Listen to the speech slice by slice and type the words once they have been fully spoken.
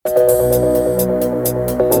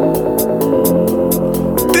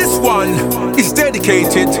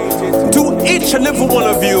dedicated to each and every one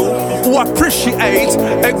of you who appreciate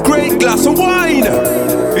a great glass of wine.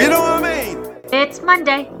 You know what I mean? It's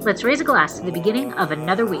Monday. Let's raise a glass to the beginning of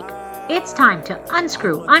another week. It's time to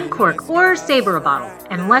unscrew, uncork, or savor a bottle,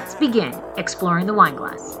 and let's begin exploring the wine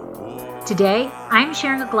glass. Today, I'm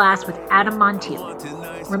sharing a glass with Adam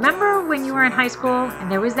Montiel. Remember when you were in high school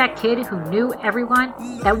and there was that kid who knew everyone?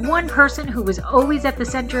 That one person who was always at the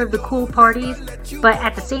center of the cool parties, but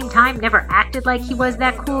at the same time never acted like he was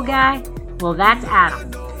that cool guy? Well, that's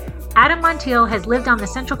Adam. Adam Montiel has lived on the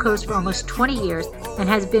Central Coast for almost 20 years and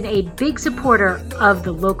has been a big supporter of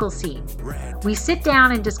the local scene. We sit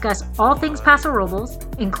down and discuss all things Paso Robles,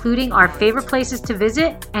 including our favorite places to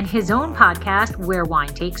visit and his own podcast, Where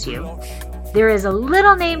Wine Takes You. There is a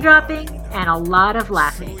little name dropping and a lot of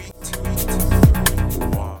laughing.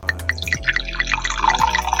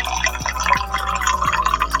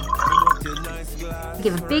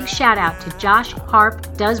 Give a big shout out to Josh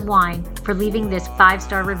Harp Does Wine for leaving this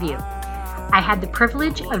 5-star review. I had the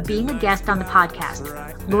privilege of being a guest on the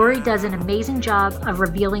podcast. Lori does an amazing job of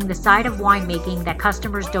revealing the side of winemaking that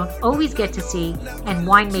customers don't always get to see and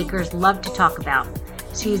winemakers love to talk about.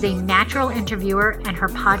 She is a natural interviewer and her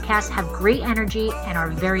podcasts have great energy and are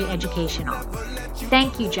very educational.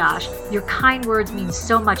 Thank you, Josh. Your kind words mean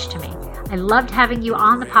so much to me. I loved having you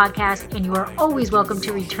on the podcast and you are always welcome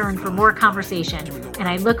to return for more conversation, and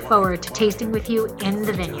I look forward to tasting with you in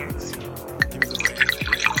the vineyards.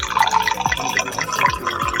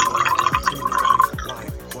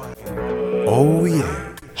 Oh, yeah.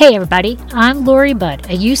 Hey everybody, I'm Lori Budd,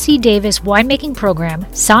 a UC Davis winemaking program,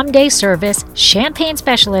 someday service, champagne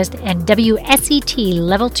specialist, and WSET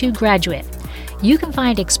Level 2 graduate. You can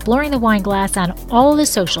find Exploring the Wine Glass on all the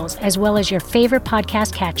socials, as well as your favorite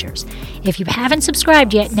podcast catchers. If you haven't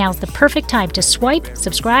subscribed yet, now's the perfect time to swipe,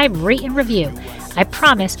 subscribe, rate, and review. I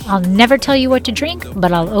promise I'll never tell you what to drink,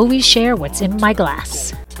 but I'll always share what's in my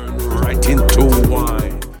glass. Turn right into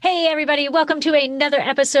wine. Hey everybody, welcome to another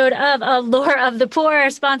episode of Allure of the Poor,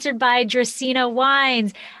 sponsored by Dracaena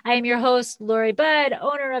Wines. I am your host, Lori Budd,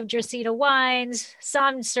 owner of Dracaena Wines,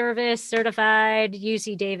 Som Service certified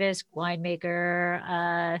UC Davis winemaker.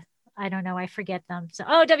 I don't know, I forget them. So,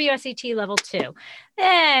 WSET Level 2.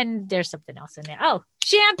 And there's something else in there. Oh,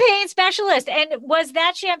 champagne specialist. And was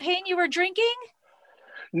that champagne you were drinking?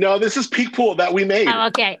 No, this is Peak Pool that we made. Oh,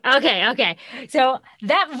 okay. So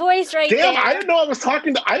that voice right there. Damn, I didn't know I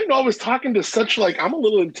was talking to such, like, I'm a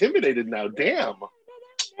little intimidated now. Damn.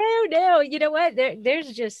 No. You know what?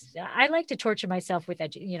 There's just, I like to torture myself with,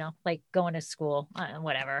 like going to school,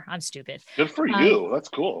 whatever. I'm stupid. Good for you. That's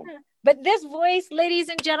cool. But this voice, ladies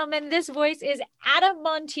and gentlemen, this voice is Adam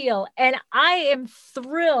Montiel, and I am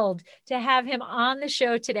thrilled to have him on the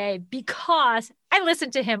show today because I listen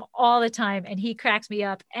to him all the time and he cracks me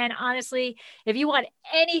up. And honestly, if you want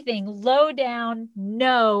anything low down,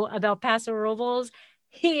 know about Paso Robles,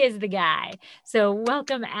 he is the guy. So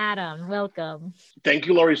welcome, Adam. Welcome. Thank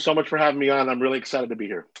you, Lori, so much for having me on. I'm really excited to be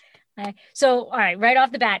here. So, all right, right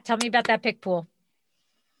off the bat, tell me about that pick pool.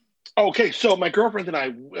 Okay, so my girlfriend and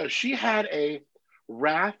I, she had a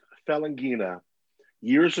Wrath Felangina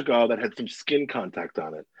years ago that had some skin contact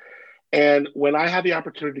on it. And when I had the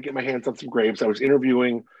opportunity to get my hands on some grapes, I was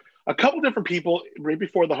interviewing a couple different people right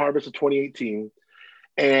before the harvest of 2018.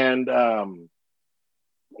 And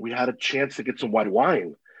we had a chance to get some white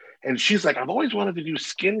wine. And she's like, I've always wanted to do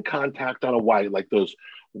skin contact on a white, like those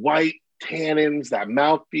white tannins, that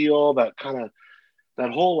mouthfeel, that kind of,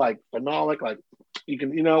 that whole like phenolic, like you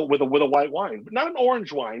can, with a white wine, but not an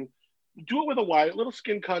orange wine. Do it with a white, little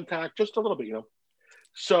skin contact, just a little bit,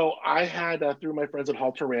 So I had, through my friends at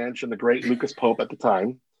Halter Ranch and the great Lucas Pope at the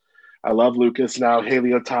time. I love Lucas now,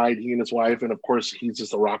 Haleotide, he and his wife. And of course, he's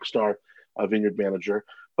just a rock star, a vineyard manager.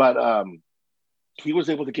 But he was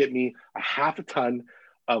able to get me a half a ton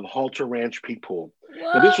of Halter Ranch Peak Pool.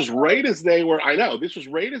 Now, this was right as they were,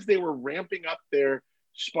 ramping up their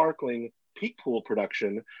sparkling Peak Pool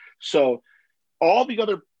production. So all the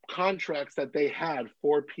other contracts that they had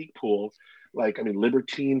for Peak Pool,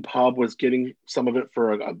 Libertine Pub was getting some of it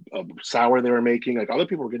for a sour they were making. Like other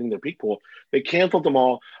people were getting their Peak Pool. They canceled them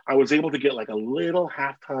all. I was able to get like a little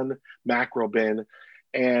half-ton macro bin.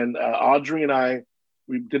 And Audrey and I,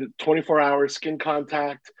 we did it 24 hours, skin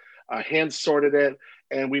contact, hand sorted it,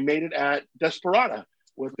 and we made it at Desperata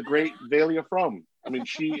with the great Valia From.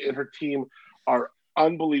 She and her team are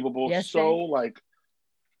unbelievable. Yes,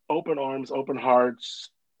 Open arms, open hearts,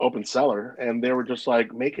 open cellar. And they were just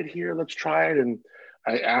like, make it here, let's try it. And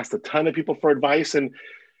I asked a ton of people for advice and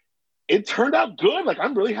it turned out good.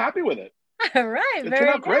 I'm really happy with it. All right, It turned very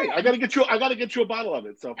out great. nice. I gotta get you a bottle of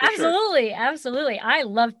it. So for sure. Absolutely. I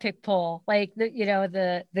love Pick Pole. Like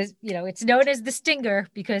it's known as the Stinger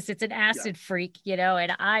because it's an Yeah. acid freak,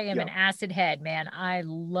 and I am Yeah. an acid head, man. I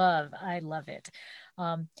love it.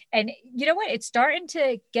 And you know what? It's starting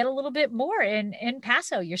to get a little bit more in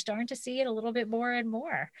Paso. You're starting to see it a little bit more and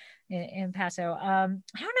more in Paso. I don't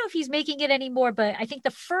know if he's making it anymore, but I think the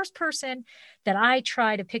first person that I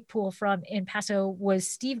tried a pick pool from in Paso was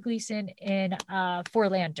Steve Gleason in Four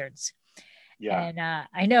Lanterns. Yeah. And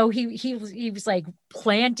I know he was like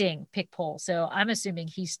planting pick pole, so I'm assuming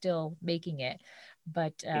he's still making it.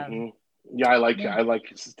 But Yeah, I like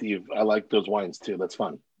Steve. I like those wines too. That's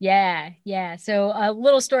fun. Yeah. So a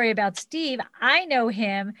little story about Steve. I know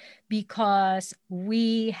him because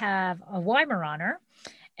we have a Weimaraner,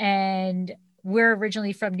 and we're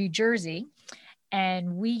originally from New Jersey.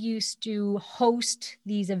 And we used to host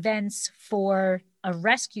these events for a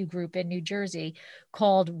rescue group in New Jersey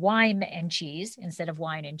called Wine and Cheese instead of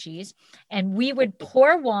Wine and Cheese. And we would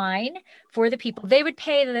pour wine for the people. They would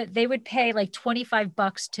pay like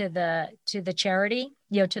 $25 to the charity,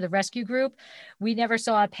 to the rescue group. We never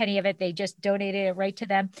saw a penny of it. They just donated it right to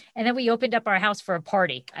them. And then we opened up our house for a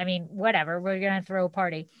party. I mean, whatever, we're going to throw a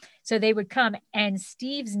party. So they would come, and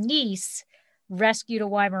Steve's niece rescued a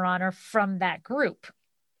Weimaraner from that group.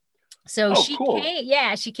 So cool.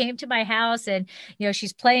 she came to my house, and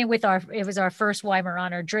she's playing with it was our first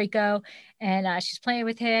Weimaraner, Draco, and she's playing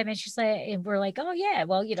with him, and she's like, and we're like, oh yeah,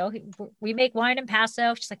 well, we make wine in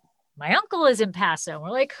Paso. She's like, my uncle is in Paso. And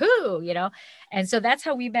we're like, who, and so that's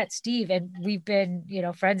how we met Steve, and we've been,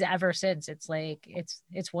 friends ever since. It's like,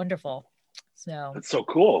 it's wonderful. So that's so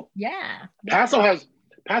cool. Yeah. Paso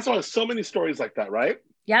has so many stories like that, right?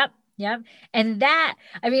 Yep. And that,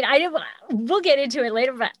 I mean, we'll get into it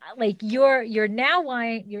later, but like your Now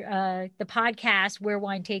Wine, the podcast Where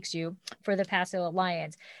Wine Takes You for the Paso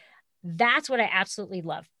Alliance, that's what I absolutely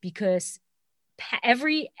love, because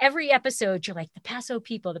every episode you're like, the Paso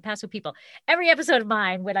people. Every episode of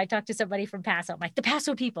mine, when I talk to somebody from Paso, I'm like, the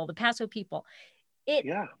Paso people.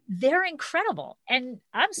 They're incredible. And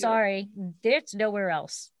I'm sorry, it's nowhere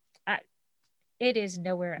else. It is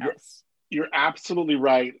nowhere else. You're absolutely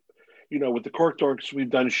right. With the Cork Dorks, we've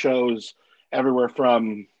done shows everywhere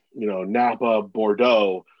from, Napa,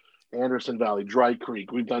 Bordeaux, Anderson Valley, Dry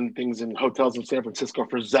Creek. We've done things in hotels in San Francisco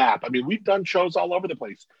for Zap. I mean, we've done shows all over the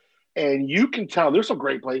place. And you can tell there's some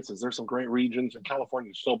great places. There's some great regions. And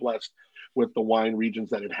California is so blessed with the wine regions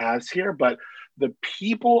that it has here. But the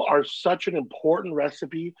people are such an important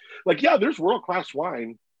recipe. Like, yeah, there's world-class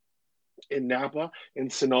wine in Napa, in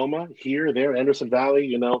Sonoma, here, there, Anderson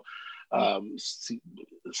Valley,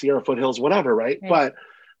 Sierra Foothills, whatever, right? But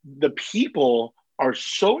the people are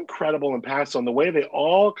so incredible in Paso, and the way they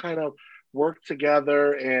all kind of work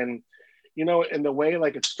together, and in the way,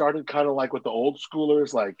 like, it started kind of like with the old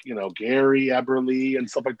schoolers, like Gary Eberly and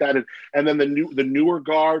stuff like that, and then the newer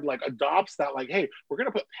guard like adopts that, like, hey, we're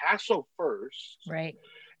gonna put Paso first, right?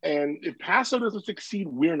 And if Paso doesn't succeed,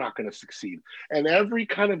 we're not going to succeed. And every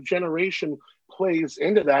kind of generation plays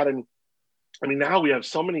into that. And I mean, now we have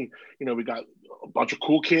so many, we got a bunch of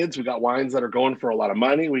cool kids. We got wines that are going for a lot of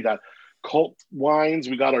money. We got cult wines.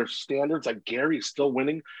 We got our standards. Like, Gary's still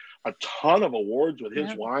winning a ton of awards with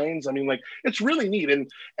his wines. I mean, like, it's really neat. And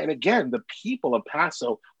again, the people of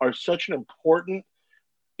Paso are such an important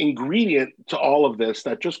ingredient to all of this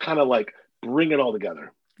that just kind of like bring it all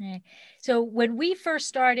together. So when we first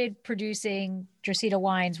started producing Dresita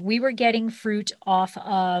wines, we were getting fruit off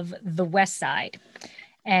of the west side.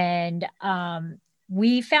 And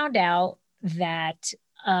we found out that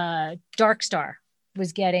Dark Star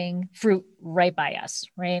was getting fruit right by us,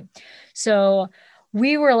 right? So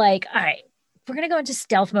we were like, all right, we're going to go into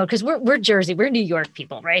stealth mode, because we're Jersey, we're New York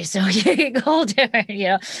people, right? So you go different,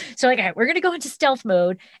 So like, all right, we're going to go into stealth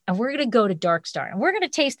mode, and we're going to go to Dark Star, and we're going to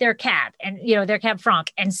taste their cab, and their Cab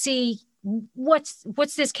Franc, and see what's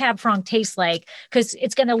this Cab Franc taste like, because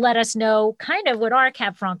it's going to let us know kind of what our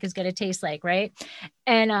Cab Franc is going to taste like, right?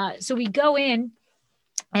 And so we go in,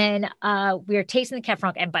 and we were tasting the Cab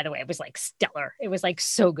Franc, and by the way, it was like stellar. It was like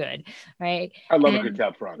so good, right? I love a good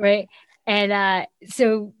Cab Franc, right? And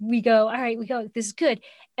so we go, all right, this is good.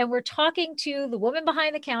 And we're talking to the woman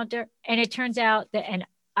behind the counter, and it turns out that, and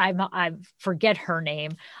I forget her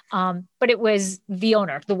name, but it was the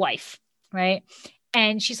owner, the wife, right?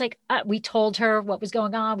 And she's like, we told her what was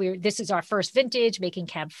going on. This is our first vintage making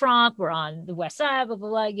Cab Franc. We're on the west side, blah,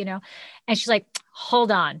 blah, blah, And she's like,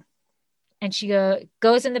 hold on. And she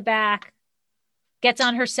goes in the back, gets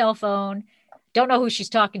on her cell phone, don't know who she's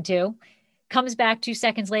talking to, comes back 2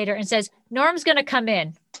 seconds later and says, Norm's going to come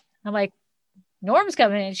in. I'm like, Norm's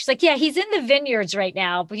coming in. She's like, yeah, he's in the vineyards right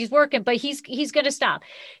now, but he's working, but he's going to stop.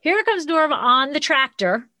 Here comes Norm on the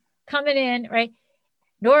tractor coming in, right?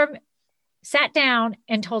 Norm sat down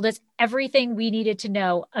and told us everything we needed to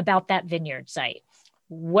know about that vineyard site.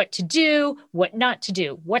 What to do, what not to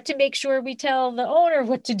do, what to make sure we tell the owner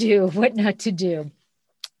what to do, what not to do.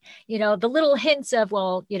 You know, the little hints of,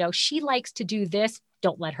 well, you know, she likes to do this.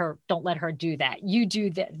 Don't let her do that. You do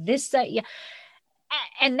this. Yeah.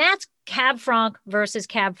 And that's Cab Franc versus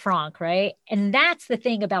Cab Franc, right? And that's the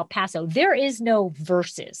thing about Paso. There is no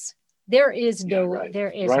verses. There is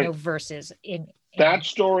no verses in that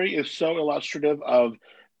story is so illustrative of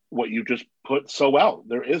what you just put so well.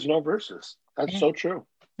 There is no verses. That's so true.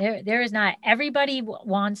 There is not. Everybody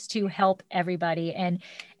wants to help everybody, and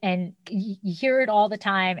you hear it all the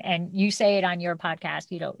time, and you say it on your podcast.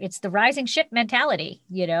 You know, it's the rising ship mentality.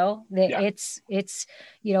 You know, it's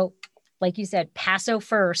you know, like you said, Paso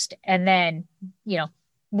first, and then, you know,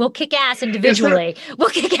 we'll kick ass individually.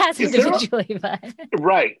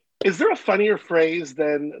 Right. Is there a funnier phrase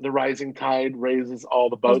than the rising tide raises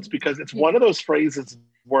all the boats? Because it's one of those phrases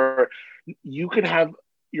where you can have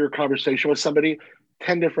your conversation with somebody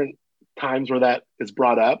 10 different times where that is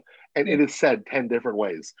brought up, and it is said 10 different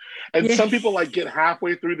ways. And some people like get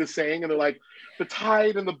halfway through the saying and they're like, the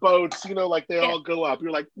tide and the boats, you know, like they all go up.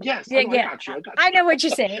 You're like, yes, I got you. I know what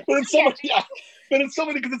you're saying. But it's so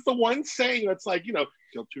many, because it's the one saying that's like, you know,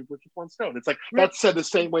 kill two birds with one stone. It's like, that's said the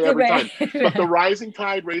same way every time. But the rising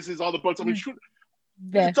tide raises all the boats. I mean,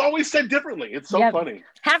 it's always said differently. It's so funny.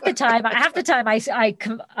 Half the time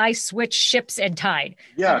I switch ships and tide.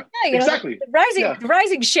 Yeah, exactly. The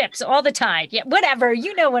rising ships all the tide. Yeah, whatever.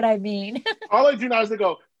 You know what I mean. All I do now is I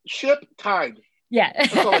go, ship, tide. Yeah.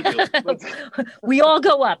 That's all I do. We all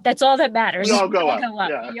go up. That's all that matters. We all go up.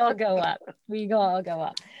 Yeah. We all go up. We all go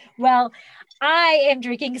up. Well, I am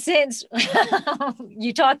drinking, since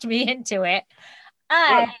you talked me into it.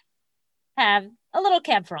 I have a little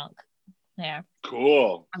Cab Franc there.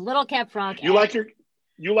 Cool. A little Cab Franc. You like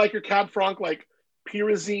your Cab Franc like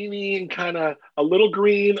Pyrazzini and kind of a little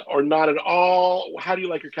green, or not at all? How do you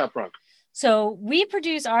like your Cab Franc? So we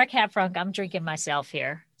produce our Cab Franc. I'm drinking myself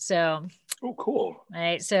here. So. Oh, cool.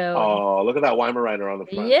 Right. So. Oh, look at that Weimaraner on the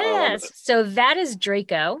front. Yes. So that is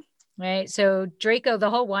Draco. Right. So Draco, the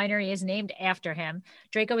whole winery is named after him.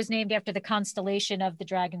 Draco is named after the constellation of the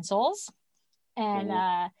Dragon Souls. And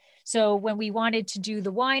so when we wanted to do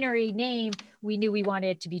the winery name, we knew we wanted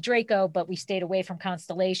it to be Draco, but we stayed away from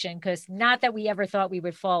Constellation, because not that we ever thought we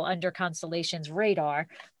would fall under Constellation's radar,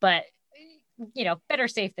 but, you know, better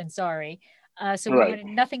safe than sorry. So we wanted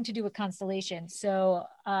nothing to do with Constellation. So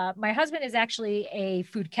my husband is actually a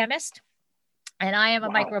food chemist, and I am a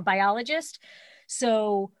microbiologist.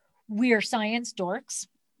 So we're science dorks.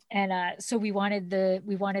 And so we wanted the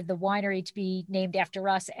winery to be named after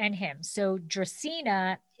us and him. So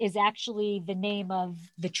Dracaena is actually the name of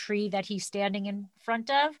the tree that he's standing in front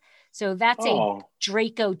of. So that's a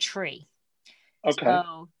Draco tree. Okay.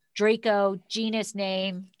 So Draco, genus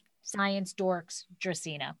name, science dorks,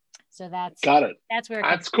 Dracaena. So that's got it. That's where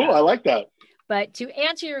that's cool. From. I like that. But to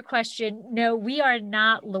answer your question, no, we are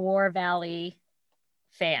not Loire Valley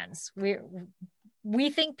fans. We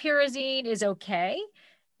think Pyrazine is okay.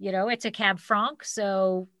 You know, it's a Cab Franc,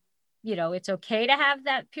 so, you know, it's okay to have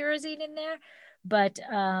that Pyrazine in there. But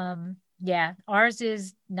ours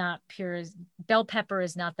is not pure. Bell pepper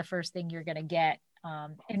is not the first thing you're going to get.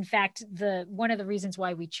 In fact, one of the reasons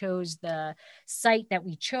why we chose the site that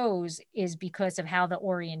we chose is because of how the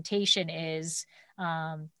orientation is.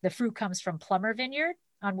 The fruit comes from Plummer Vineyard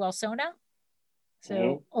on Welsona,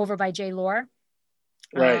 so over by J. Lohr.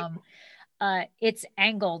 Right. It's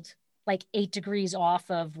angled like 8 degrees off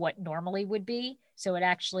of what normally would be. So it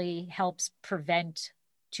actually helps prevent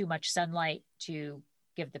too much sunlight to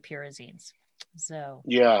give the pyrazines. So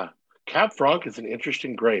yeah, Cab Franc is an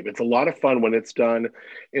interesting grape. It's a lot of fun when it's done.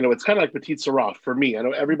 You know, it's kind of like Petite Sirah for me. I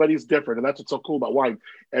know everybody's different, and that's what's so cool about wine.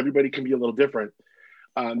 Everybody can be a little different.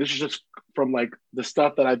 This is just from like the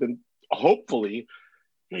stuff that I've been, hopefully,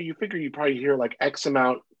 you know, you figure you probably hear like X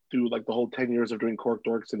amount through like the whole 10 years of doing Cork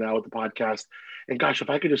Dorks and now with the podcast. And gosh, if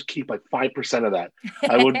I could just keep like 5% of that,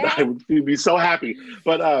 I would be so happy.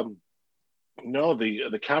 But no,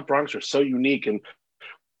 the Cab Francs are so unique, and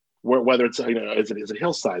whether it's, you know, is it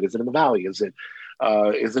hillside? Is it in the valley? Is it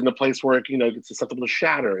in a place where, you know, it's susceptible to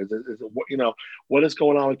shatter? Is it you know, what is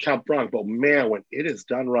going on with Cab Franc? But man, when it is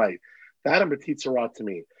done right, that and Petite Sirah to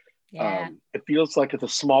me, it feels like it's a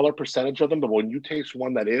smaller percentage of them, but when you taste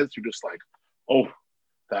one that is, you're just like, oh,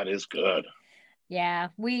 that is good. Yeah,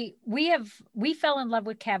 we fell in love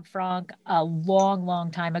with Cab Franc a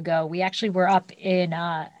long time ago. We actually were up in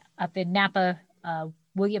Napa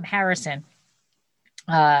William Harrison.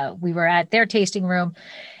 We were at their tasting room,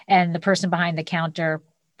 and the person behind the counter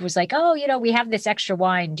was like, "Oh, we have this extra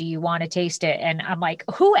wine. Do you want to taste it?" And I'm like,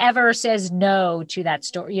 whoever says no to that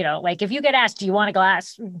story, like if you get asked, "Do you want a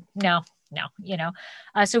glass?" No.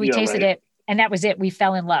 So we tasted it, and that was it. We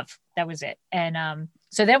fell in love. That was it. And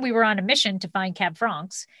so then we were on a mission to find Cab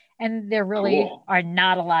Francs, and there really are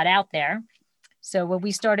not a lot out there. So when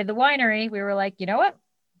we started the winery, we were like, you know what?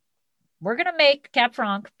 We're going to make Cab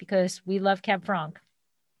Franc because we love Cab Franc.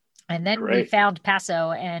 And then we found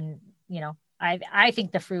Paso, and, I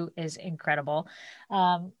think the fruit is incredible.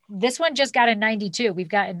 This one just got a 92. We've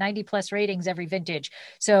gotten 90 plus ratings every vintage.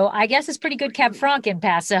 So I guess it's pretty good Cab Franc in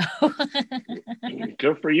Paso.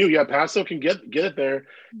 Good for you. Yeah, Paso can get it there.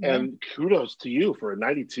 Yeah. And kudos to you for a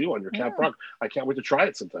 92 on your Cab Franc. I can't wait to try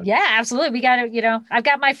it sometime. Yeah, absolutely. We got to, I've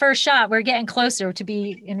got my first shot. We're getting closer to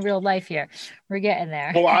be in real life here. We're getting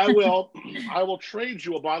there. Well, I will trade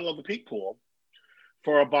you a bottle of the Peak Pool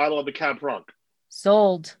for a bottle of the Cab Franc.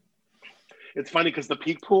 Sold. It's funny because the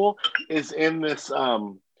Peak Pool is in this. Let's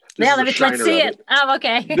see it. Oh,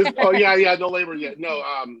 okay. Yeah. No label yet. No,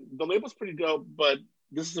 the label's pretty dope, but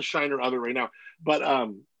this is a shiner of it right now. But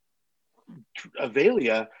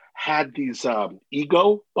Avalia had these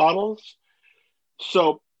Ego bottles,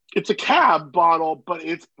 so it's a Cab bottle, but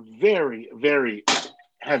it's very, very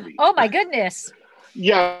heavy. Oh my goodness.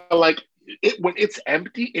 Yeah, like. When it's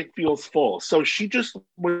empty, it feels full. So she just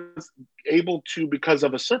was able to, because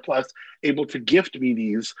of a surplus, able to gift me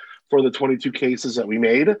these for the 22 cases that we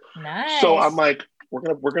made. Nice. So I'm like,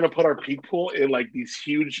 we're gonna put our Peak Pool in like these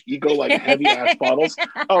huge Ego like heavy ass bottles.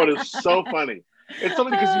 Oh, it is so funny. It's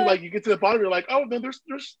something because you get to the bottom, you're like, oh no, there's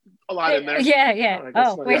a lot in there. Yeah.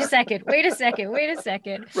 Wait a second.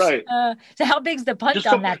 Right. So how big's the punch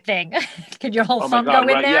on that thing? Can your whole thumb go in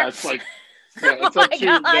there? Yeah, it's like. Yeah, it's up to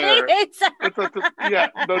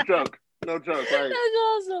there. No joke. Right. That's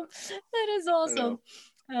awesome. That is awesome.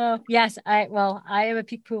 Yes, I am a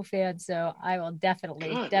Peak Pool fan, so I will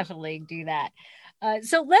definitely do that.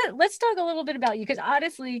 So let's talk a little bit about you, because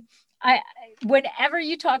honestly, whenever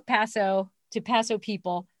you talk Paso to Paso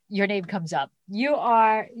people, your name comes up. You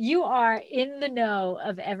are in the know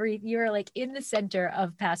of you're like in the center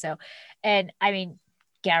of Paso, and I mean.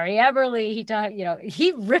 Gary Eberly,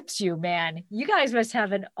 he rips you, man. You guys must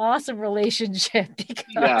have an awesome relationship.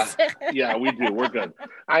 Yeah, we do. We're good.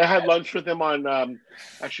 I had lunch with him on,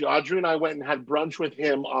 actually, Audrey and I went and had brunch with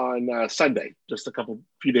him on Sunday, just a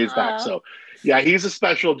few days back. So, yeah, he's a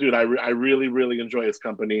special dude. I really, really enjoy his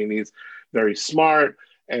company, and he's very smart.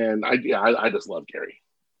 And I just love Gary.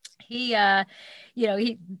 He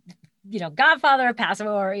Godfather of Paso,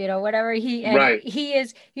 or whatever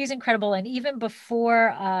he's incredible. And even before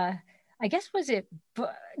I guess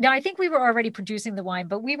I think we were already producing the wine,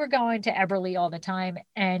 but we were going to Eberly all the time.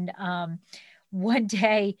 And one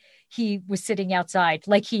day he was sitting outside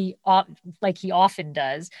like he often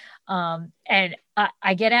does, and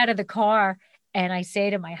I get out of the car and I say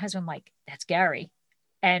to my husband, like, that's Gary.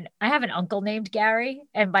 And I have an uncle named Gary,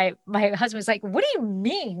 and my husband's like, "What do you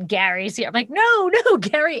mean Gary's here?" I'm like, no,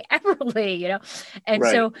 Gary Eberly, And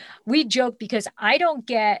so we joke, because I don't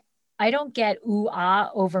get ooh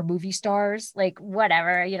ah over movie stars, like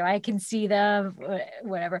whatever, I can see them,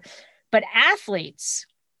 whatever. But athletes,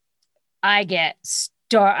 I get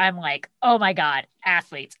I'm like, oh my God,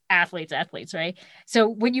 athletes, right? So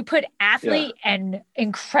when you put athlete and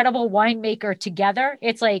incredible winemaker together,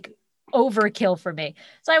 it's like overkill for me.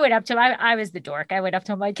 So I went up to him. I was the dork. I went up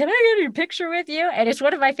to him like, "Can I get a picture with you?" And it's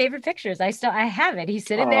one of my favorite pictures. I have it. He's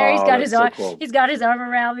sitting there. He's got his arm. Cool. He's got his arm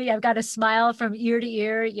around me. I've got a smile from ear to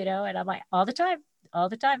ear, and I'm like, all the time.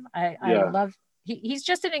 I love. He's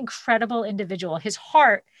just an incredible individual. His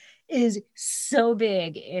heart is so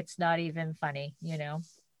big, it's not even funny. He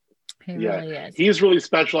really is. He's really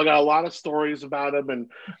special. I got a lot of stories about him,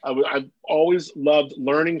 and I've always loved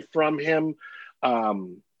learning from him.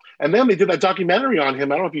 And then they did that documentary on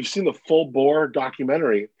him. I don't know if you've seen the Full Bore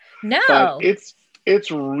documentary. No. But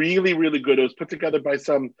it's really, really good. It was put together by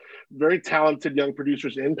some very talented young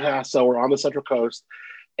producers in Paso or on the Central Coast.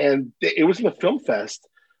 And it was in the Film Fest.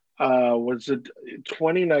 Was it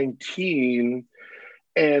 2019?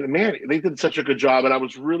 And man, they did such a good job. And I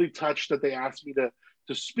was really touched that they asked me to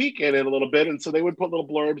speak in it a little bit. And so they would put little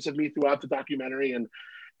blurbs of me throughout the documentary. And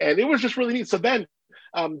it was just really neat. So then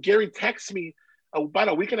Gary texts me about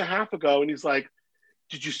a week and a half ago, and he's like,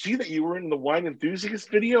 "Did you see that you were in the Wine Enthusiast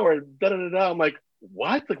video?" Or da-da-da-da. I'm like,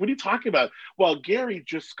 "What? Like, what are you talking about?" Well, Gary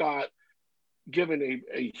just got given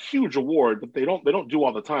a huge award that they don't do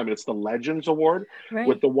all the time. It's the Legends Award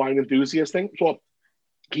with the Wine Enthusiast thing. So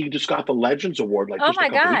he just got the Legends Award just a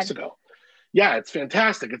couple weeks ago. Yeah, it's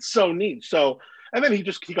fantastic. It's so neat. So, and then he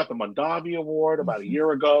got the Mondavi Award about a Mhm.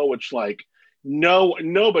 year ago, which like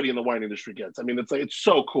nobody in the wine industry gets. I mean, it's like it's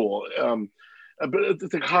so cool. But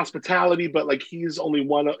it's like hospitality, but like he's only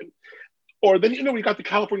one. Or then we got the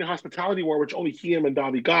California Hospitality Award, which only he and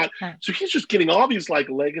Mondavi got. Right. So he's just getting all these like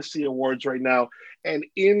legacy awards right now. And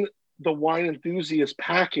in the wine enthusiast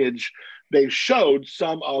package, they showed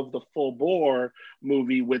some of the Full Bore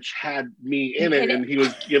movie, which had me in it, and he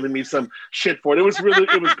was giving me some shit for it. It was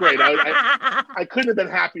great. I couldn't have been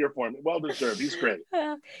happier for him. Well deserved. He's great.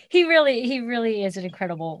 He really is an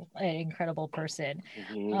incredible person.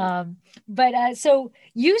 Mm-hmm. But so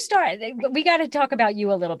we got to talk about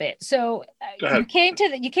you a little bit. So you came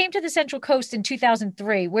to the Central Coast in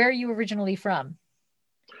 2003. Where are you originally from?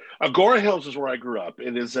 Agora Hills is where I grew up.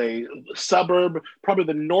 It is a suburb, probably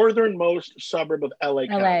the northernmost suburb of LA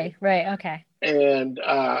County. Right. Okay. And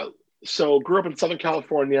so grew up in Southern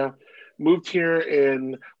California, moved here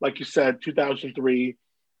in, like you said, 2003,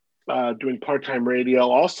 doing part-time radio.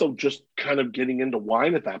 Also just kind of getting into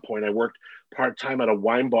wine at that point. I worked part-time at a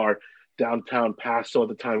wine bar downtown Paso at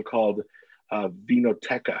the time called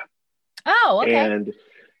Vinoteca. Oh, okay. And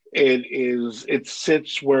it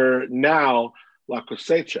sits where now La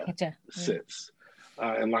Cosecha sits.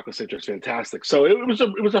 And La Cosecha is fantastic. So it was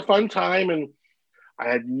a fun time, and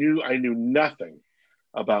I knew nothing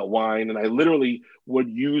about wine, and I literally would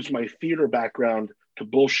use my theater background to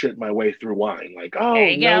bullshit my way through wine. Like,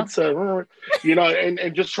 notes, and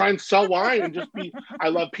just try and sell wine and just be. I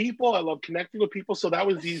love people. I love connecting with people. So that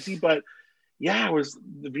was easy. But yeah, it was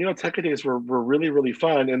the Vinoteca days were really, really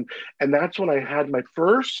fun, and that's when I had my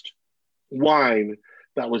first wine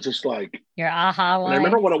that was just like your aha wine. And I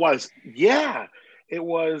remember what it was. Yeah, it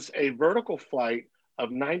was a vertical flight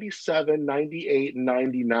of 97, 98,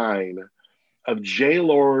 99 of J.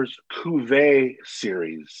 Lohr's Cuvée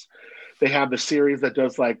series. They have the series that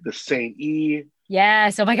does like the Saint E.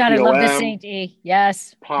 Yes. Oh my God, POM, I love the Saint E.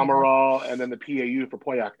 Yes. Pomerol, and then the PAU for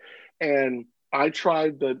Pauillac. And I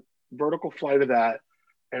tried the vertical flight of that,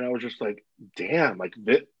 and I was just like, damn, like,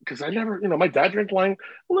 because I never, my dad drank wine,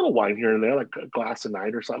 a little wine here and there, like a glass a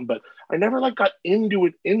night or something, but I never like got into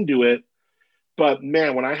it. But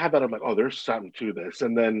man, when I had that, I'm like, oh, there's something to this.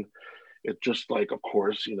 And then it just like, of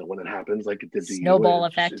course, when it happens, like it did the snowball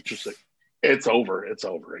effect. It's just like, it's over,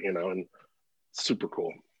 and super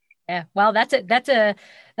cool. Yeah. Well, that's a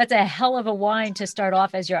hell of a wine to start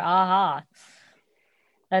off as your aha.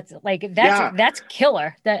 That's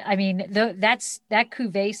killer. That that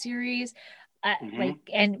Cuvée series,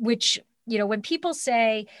 and which when people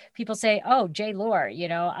say, oh, J. Lohr,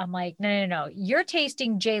 I'm like, no, you're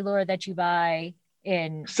tasting J. Lohr that you buy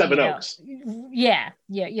in Seven Oaks. Yeah,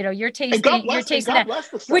 you're tasting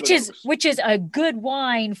that, which is a good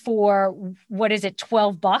wine for what is it,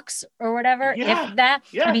 $12 or whatever. Yeah. If that,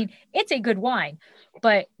 yeah. I mean, it's a good wine.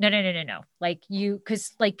 But no. Like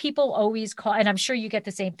because like people always call, and I'm sure you get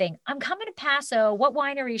the same thing. I'm coming to Paso. What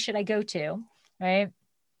winery should I go to? Right.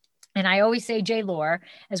 And I always say J. Lohr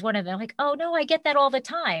as one of them. Like, oh no, I get that all the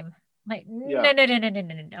time. I'm like, no.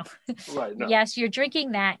 Right. No. Yes, you're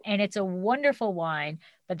drinking that, and it's a wonderful wine,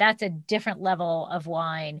 but that's a different level of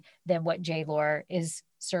wine than what J. Lohr is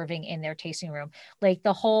serving in their tasting room. Like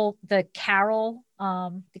the Carroll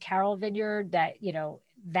vineyard, that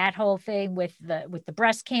that whole thing with the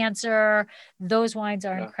breast cancer, those wines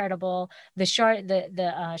are incredible. The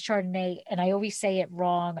Chardonnay, and I always say it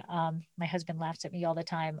wrong. My husband laughs at me all the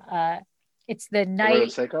time. It's the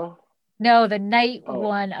night. No, the night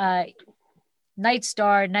one. Night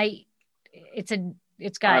Star. Night.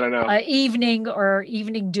 It's got evening or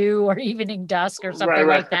evening dew or evening dusk or something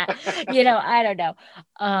like that. I don't know.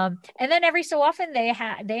 And then every so often they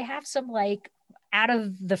have some like out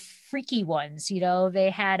of the freaky ones,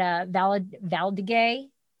 they had a Valdegay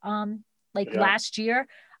last year.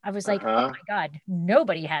 I was like, oh my God,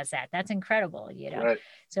 nobody has that. That's incredible, Right.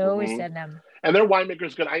 So I always send them. And their winemaker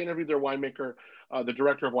is good. I interviewed their winemaker, the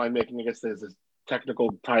director of winemaking. I guess there's this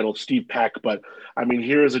technical title, Steve Peck. But I mean,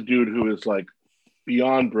 here is a dude who is like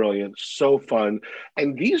beyond brilliant, so fun.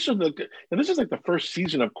 And this is like the first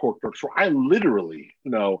season of Corked Brooks where I literally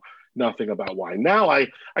know nothing about wine. Now I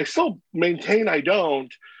still maintain I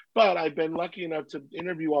don't, but I've been lucky enough to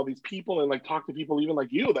interview all these people and like talk to people even like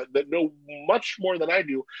you that know much more than I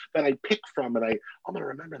do, that I pick from, and I'm gonna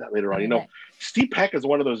remember that later on. Steve Peck is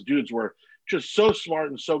one of those dudes where just so smart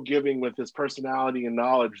and so giving with his personality and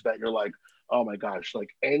knowledge that you're like, oh my gosh, like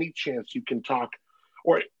any chance you can talk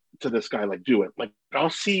or to this guy, like do it. Like I'll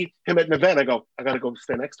see him at an event, I go, I gotta go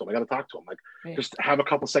stand next to him, I gotta talk to him, like just have a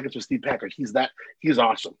couple seconds with Steve Peck. Like he's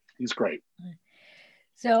awesome, he's great.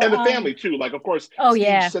 So, And the family too. Like, of course, oh Steve,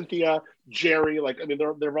 yeah, Cynthia, Jerry. Like, I mean,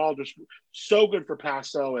 they're all just so good for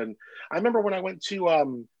Paso. And I remember when I went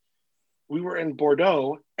to we were in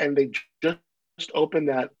Bordeaux, and they just opened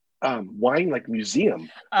that wine like museum,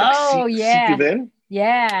 like oh yeah, Cuvin.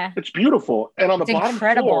 yeah, It's beautiful. And on it's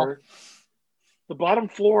incredible. the bottom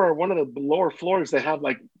floor, or one of the lower floors, they have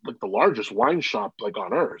like the largest wine shop like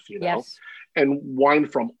on earth, Yes. and wine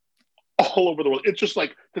from all over the world. It's just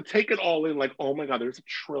like to take it all in, like, oh my God, there's a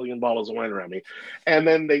trillion bottles of wine around me. And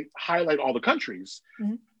then they highlight all the countries.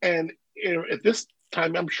 Mm-hmm. And at this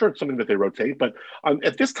time, I'm sure it's something that they rotate, but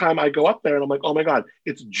at this time I go up there and I'm like, oh my God,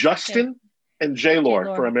 it's Justin and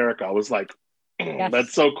J-Lore for America. I was like, yes.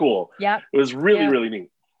 That's so cool. Yeah. It was really, really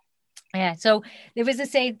neat. Yeah. So it was the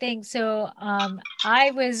same thing. So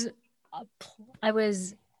I was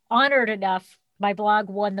honored enough. My blog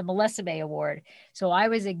won the Melissa May Award. So I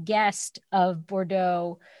was a guest of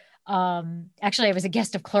Bordeaux. Actually, I was a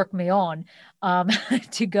guest of Clerc Mignon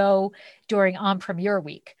to go during En Premiere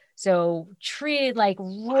Week. So treated like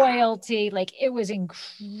royalty, like it was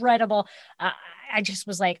incredible. I just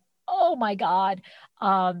was like, oh my God,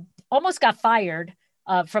 almost got fired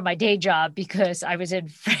from my day job because I was in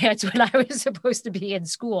France when I was supposed to be in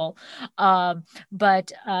school.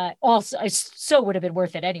 But also, I so would have been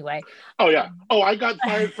worth it anyway. Oh yeah. Oh, I got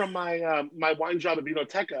fired from my my wine job at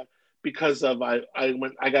Vinoteca because of I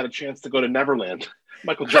got a chance to go to Neverland,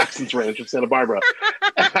 Michael Jackson's ranch in Santa Barbara.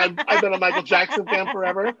 I've been a Michael Jackson fan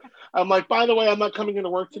forever. I'm like, by the way, I'm not coming into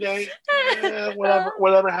work today.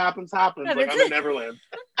 Whatever happens. Like, I'm in Neverland.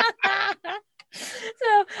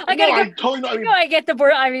 So I get the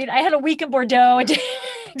Bordeaux. I mean, I had a week in Bordeaux a day.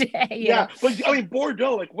 Yeah, but I mean,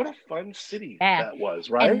 Bordeaux, like, what a fun city that was,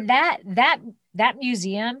 right? And that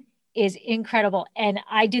museum is incredible. And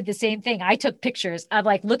I did the same thing. I took pictures. I'm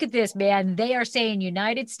like, look at this, man. They are saying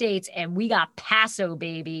United States, and we got Paso,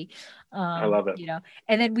 baby. I love it.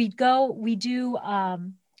 And then we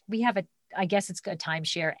have I guess it's a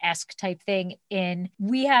timeshare-esque type thing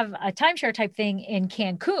we have a timeshare type thing in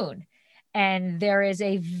Cancun. And there is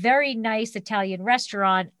a very nice Italian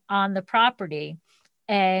restaurant on the property,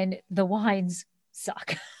 and the wines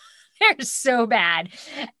suck. They're so bad.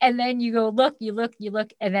 And then you go, you look,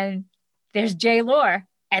 and then there's J-Lore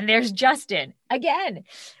and there's Justin again,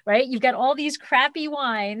 right? You've got all these crappy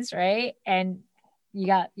wines, right? And you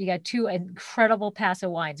got two incredible Paso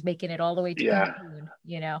wines making it all the way to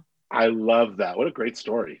Cancun, I love that. What a great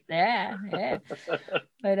story. Yeah.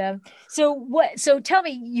 But so tell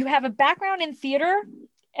me, you have a background in theater,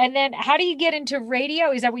 and then how do you get into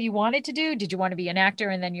radio? Is that what you wanted to do? Did you want to be an actor,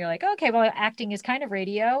 and then you're like, okay, well, acting is kind of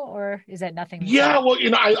radio, or is that nothing? Yeah, well,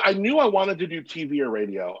 I knew I wanted to do TV or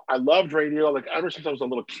radio. I loved radio. Like, ever since I was a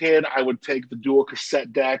little kid, I would take the dual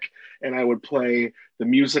cassette deck and I would play the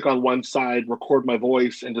music on one side, record my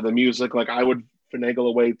voice into the music. Like, I would finagle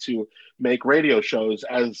a way to make radio shows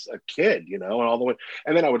as a kid, and all the way.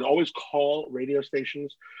 And then I would always call radio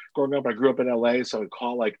stations. Growing up, I grew up in LA, so I would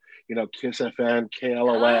call Kiss FM,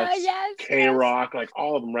 KLOS, K-Rock, like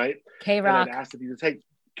all of them, right? K-Rock. And I'd ask the DJs, hey,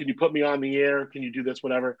 can you put me on the air? Can you do this,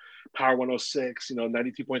 whatever? Power 106,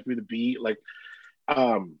 92.3 The Beat,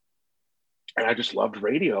 and I just loved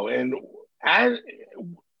radio. And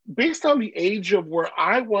based on the age of where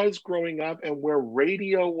I was growing up and where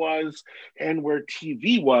radio was and where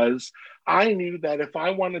TV was, I knew that if I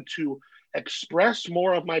wanted to express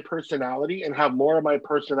more of my personality and have more of my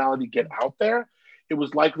personality get out there, it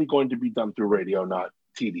was likely going to be done through radio, not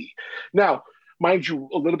TV. Now, mind you,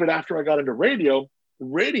 a little bit after I got into radio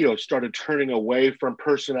started turning away from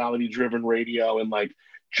personality-driven radio and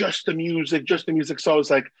just the music. So I was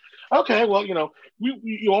like, okay, well,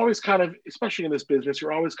 you always kind of, especially in this business,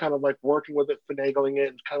 you're always kind of working with it, finagling it,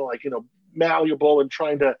 and kind of malleable and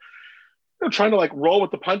trying to roll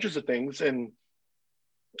with the punches of things. And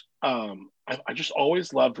I just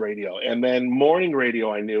always loved radio. And then morning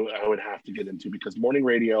radio, I knew I would have to get into, because morning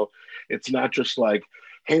radio, it's not just like,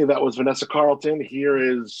 hey, that was Vanessa Carlton, here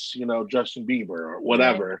is, Justin Bieber or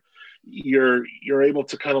whatever. Right. You're able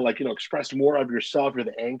to kind of express more of yourself. You're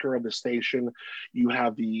the anchor of the station. You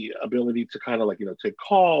have the ability to kind of take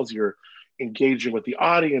calls. You're engaging with the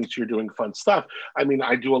audience. You're doing fun stuff. I mean,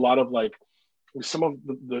 I do a lot of some of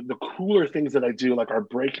the cooler things that I do, are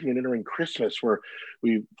breaking and entering Christmas, where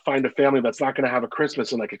we find a family that's not going to have a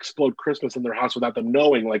Christmas and explode Christmas in their house without them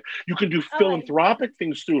knowing. You can do philanthropic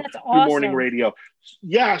things through morning radio.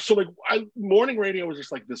 Yeah. So morning radio was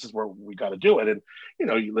just this is where we got to do it. And,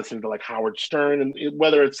 you listen to Howard Stern, and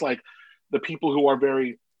whether it's the people who are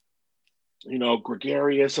very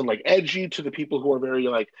gregarious and like edgy, to the people who are very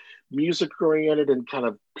like music oriented and kind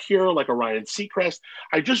of pure, like a Ryan Seacrest.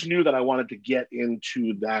 I just knew that I wanted to get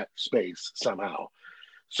into that space somehow.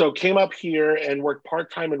 So came up here and worked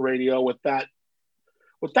part-time in radio with that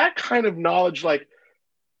kind of knowledge. Like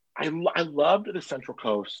I loved the Central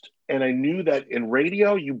Coast, and I knew that in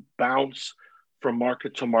radio you bounce from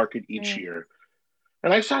market to market each year.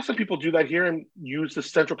 And I saw some people do that here and use the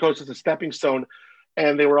Central Coast as a stepping stone,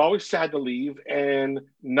 and they were always sad to leave. And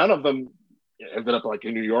none of them ended up like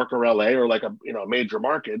in New York or LA or like a major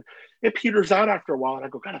market. It peters out after a while, and I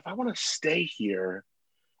go, God, if I want to stay here,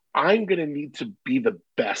 I'm gonna need to be the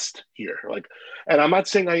best here. Like, and I'm not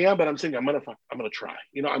saying I am, but I'm saying I'm gonna try.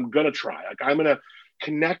 I'm gonna try. Like, I'm gonna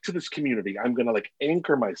connect to this community. I'm gonna like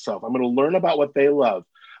anchor myself. I'm gonna learn about what they love.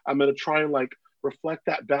 I'm gonna try and like reflect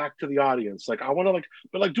that back to the audience. Like, I want to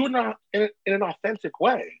but do it in an authentic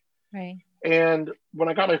way. Right. And when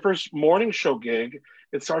I got my first morning show gig,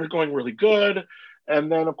 it started going really good.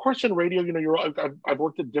 And then, of course, in radio, I've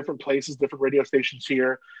worked at different places, different radio stations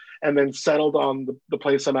here, and then settled on the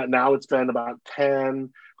place I'm at now. It's been about 10,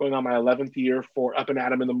 going on my 11th year for Up and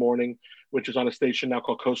Adam in the Morning, which is on a station now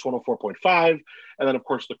called Coast 104.5. And then, of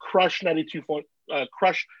course, the Crush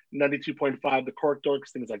 92.5, the Cork Dorks,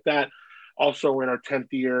 things like that. Also, we're in our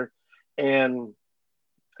 10th year. And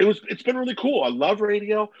it's been really cool. I love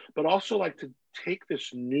radio, but also like to take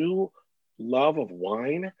this new love of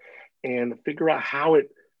wine and figure out how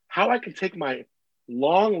I can take my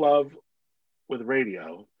long love with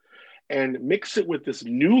radio and mix it with this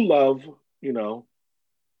new love,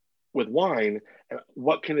 with wine. And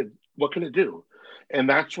what can it do? And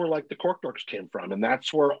that's where like the Cork Dorks came from. And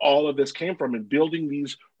that's where all of this came from, and building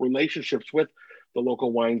these relationships with the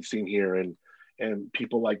local wine scene here, and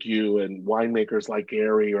people like you, and winemakers like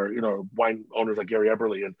Gary, or, wine owners like Gary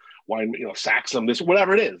Eberly, and wine, Saxum, this,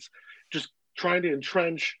 whatever it is, just trying to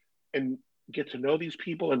entrench and get to know these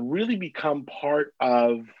people and really become part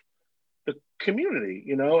of the community,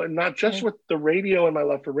 and not just with the radio and my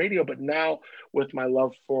love for radio, but now with my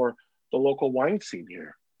love for the local wine scene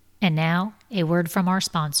here. And now, a word from our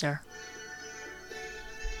sponsor.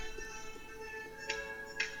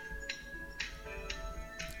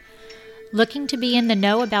 Looking to be in the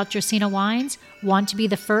know about Dracaena Wines? Want to be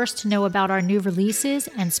the first to know about our new releases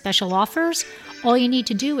and special offers? All you need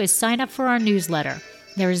to do is sign up for our newsletter.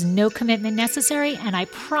 There is no commitment necessary, and I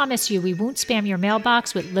promise you we won't spam your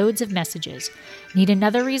mailbox with loads of messages. Need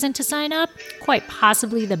another reason to sign up? Quite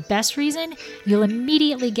possibly the best reason? You'll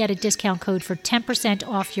immediately get a discount code for 10%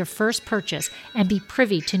 off your first purchase and be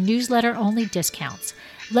privy to newsletter-only discounts.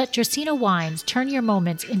 Let Dracaena Wines turn your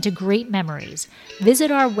moments into great memories.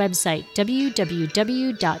 Visit our website,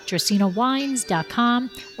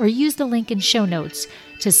 www.dracaenawines.com, or use the link in show notes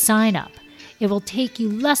to sign up. It will take you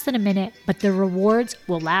less than a minute, but the rewards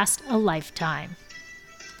will last a lifetime.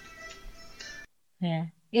 Yeah,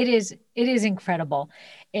 it is incredible.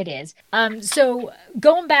 It is. So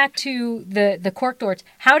going back to the Cork Dorks,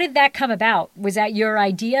 how did that come about? Was that your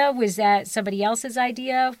idea? Was that somebody else's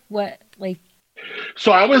idea?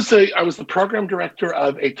 So I was the program director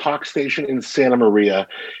of a talk station in Santa Maria,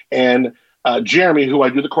 and Jeremy, who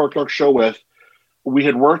I do the Cork Dorks show with, we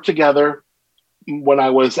had worked together when I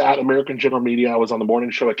was at American General Media. I was on the morning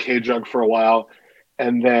show at K-Jug for a while,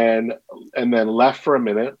 and then left for a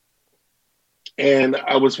minute. And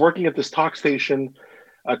I was working at this talk station,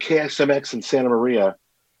 KSMX in Santa Maria.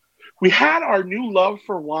 We had our new love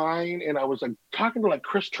for wine, and I was like talking to like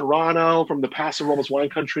Chris Toronto from the Paso Robles Wine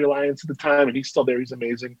Country Alliance at the time, and he's still there. He's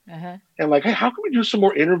amazing. Uh-huh. And like, hey, how can we do some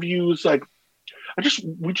more interviews? Like,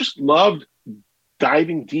 we just loved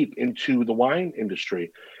diving deep into the wine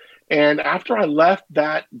industry. And after I left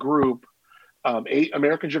that group,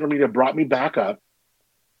 American General Media brought me back up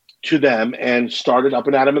to them and started Up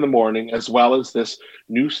and Adam in the Morning, as well as this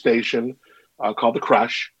new station called The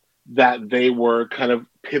Crush, that they were kind of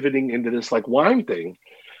pivoting into this like wine thing.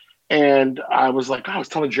 And I was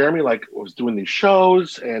telling Jeremy, like, I was doing these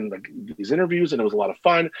shows and like these interviews, and it was a lot of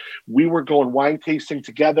fun. We were going wine tasting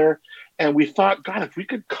together, and we thought, God, if we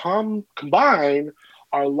could combine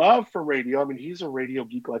our love for radio. I mean, he's a radio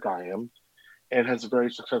geek like I am, and has a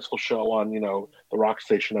very successful show on, the rock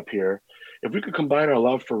station up here. If we could combine our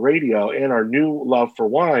love for radio and our new love for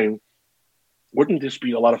wine, wouldn't this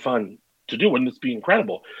be a lot of fun to do? Wouldn't this be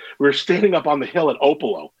incredible? We were standing up on the hill at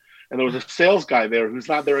Opolo, and there was a sales guy there who's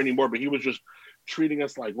not there anymore, but he was just treating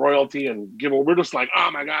us like royalty and we're just like,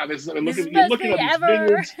 oh my God, you're looking at these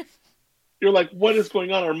vineyards. You're like, what is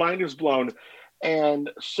going on? Our mind is blown. And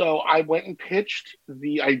so I went and pitched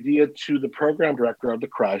the idea to the program director of The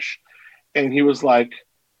Crush, and he was like,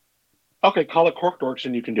 okay, call it Cork Dorks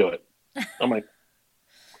and you can do it. I'm like,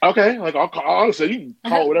 okay, like honestly, you can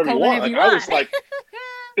call it whatever you Call want. whatever Like you I want. was like,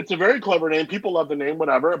 it's a very clever name. People love the name,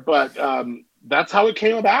 whatever. But that's how it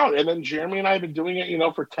came about. And then Jeremy and I have been doing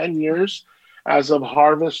it, for 10 years, as of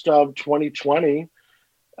harvest of 2020.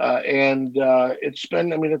 And it's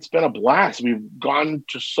been a blast. We've gone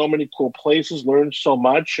to so many cool places, learned so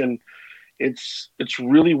much, and it's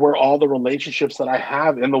really where all the relationships that I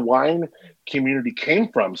have in the wine community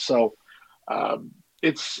came from. So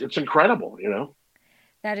it's incredible.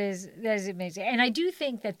 That is amazing, and I do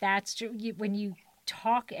think that that's true. When you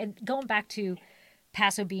talk and going back to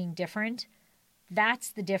Paso being different,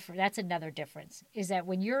 that's the difference. That's another difference. Is that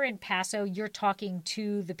when you're in Paso, you're talking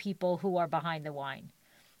to the people who are behind the wine.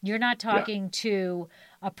 You're not Yeah, talking to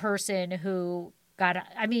a person who got.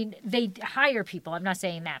 I mean, they hire people. I'm not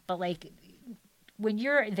saying that, but like when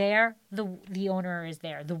you're there, the owner is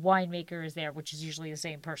there, the winemaker is there, which is usually the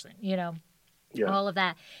same person. yeah, All of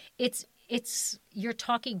that. It's you're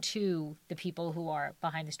talking to the people who are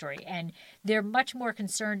behind the story, and they're much more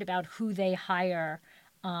concerned about who they hire.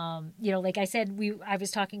 Like I said, I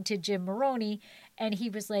was talking to Jim Maroney, and he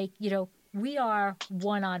was like, we are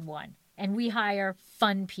one on one. And we hire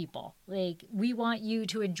fun people. Like, we want you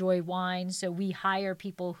to enjoy wine, so we hire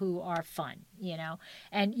people who are fun.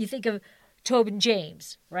 And you think of Tobin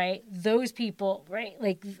James, right? Those people, right?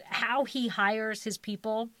 Like, how he hires his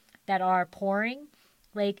people that are pouring,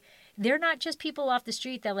 like, they're not just people off the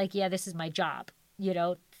street that, like, yeah, this is my job.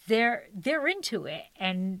 They're into it,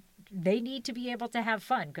 and they need to be able to have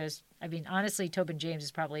fun because, I mean, honestly, Tobin James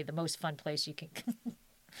is probably the most fun place you can.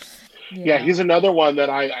 you yeah. know. He's another one that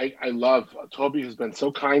I love. Toby has been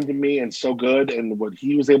so kind to me and so good, and what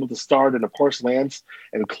he was able to start, and of course Lance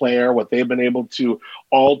and Claire, what they've been able to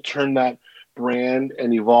all turn that brand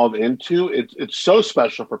and evolve into. It's so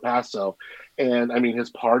special for Paso, and I mean his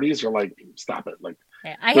parties are like, stop it, like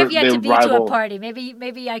Yeah, I have yet they to be to a rival. party.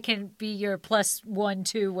 Maybe I can be your plus one,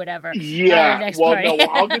 two, whatever. Yeah, Next well, party. no, well,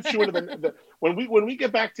 I'll get you into the when we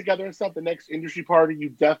get back together and stuff. The next industry party, you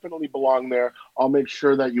definitely belong there. I'll make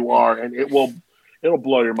sure that you are, and it'll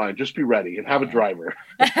blow your mind. Just be ready and have a Yeah. driver.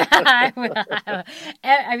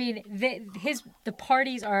 I mean, the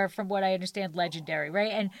parties are, from what I understand, legendary,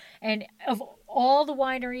 right? And of all the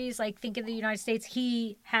wineries, like think in the United States,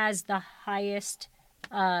 he has the highest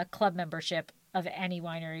club membership of any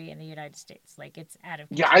winery in the United States. Like it's out of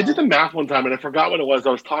Yeah, I did the control. math one time and I forgot what it was. I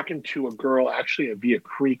was talking to a girl actually at Via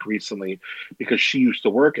Creek recently because she used to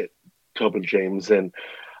work at Tobin James, and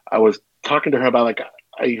I was talking to her about like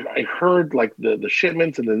I heard like the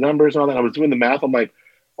shipments and the numbers and all that. I was doing the math. I'm like,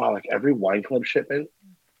 wow, like every wine club shipment,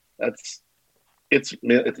 that's it's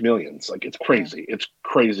millions. Like it's Yeah. crazy. It's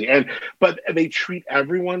crazy. And but they treat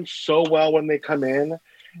everyone so well when they come in.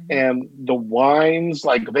 Hmm. And the wines,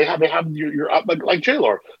 like they have your up like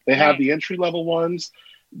J-Lord. They have Right. the entry level ones,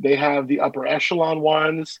 they have the upper echelon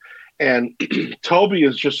ones, and Toby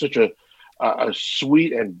is just such a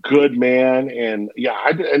sweet and good man. And yeah,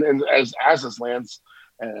 and as is Lance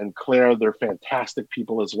and Claire, they're fantastic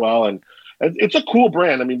people as well. And it's a cool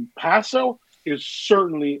brand. I mean, Paso is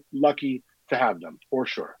certainly lucky to have them for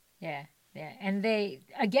sure. Yeah, yeah. And they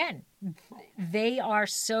are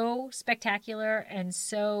so spectacular and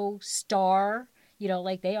so star,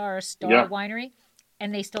 like they are a star Yeah, winery,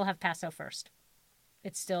 and they still have Paso first.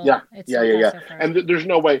 It's still yeah, it's yeah, still yeah, yeah. Paso first. And there's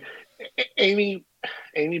no way any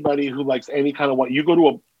anybody who likes any kind of what you go to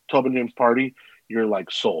a Tobin James party, you're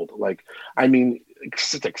like sold. Like, I mean,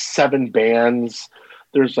 it's like seven bands.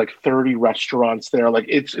 There's like 30 restaurants there. Like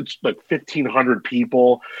it's like 1,500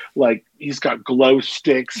 people. Like he's got glow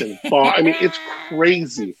sticks and fog. I mean, it's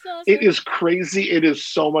crazy. That's It awesome. is crazy. It is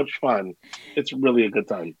so much fun. It's really a good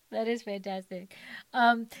time. That is fantastic.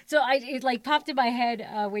 So it like popped in my head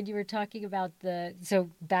when you were talking about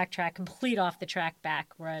backtrack, complete off the track back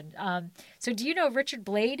run. So do you know Richard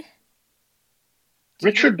Blade? Do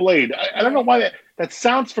you know? Richard Blade. I don't know Yeah. why that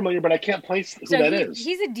sounds familiar, but I can't place who So that is.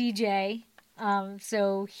 he's a DJ.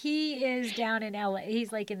 So he is down in LA.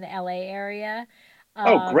 He's like in the LA area.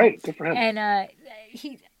 Oh, Um, great. Good for him. and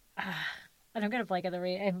he uh, and I'm gonna blank on the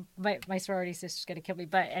and my sorority sister's gonna kill me,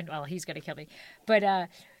 he's gonna kill me. But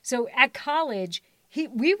so at college,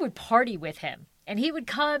 we would party with him, and he would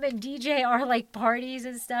come and DJ our like parties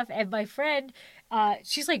and stuff. And my friend,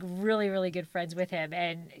 she's like really really good friends with him,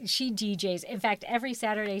 and she DJs. In fact, every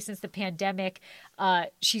Saturday since the pandemic,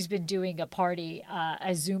 she's been doing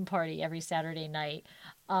a Zoom party every Saturday night.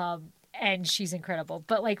 And she's incredible.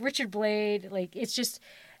 But like Richard Blade, like it's just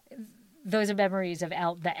those are memories of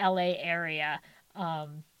the LA area.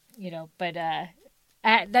 But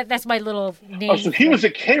That's my little name. Oh, so he was a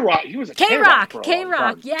K-Rock. He was a K-Rock.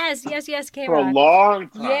 K-Rock. Yes, K-Rock. For a long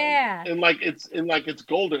time. Yeah. And like its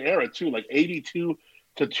golden era too, like 82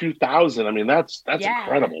 to 2000. I mean, that's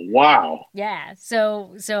incredible. Wow. Yeah.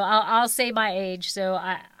 So I'll say my age. So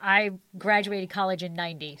I graduated college in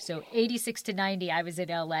 90. So 86 to 90 I was in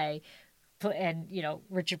LA. And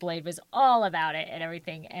Richard Blade was all about it and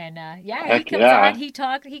everything, and he comes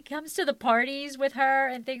on. He comes to the parties with her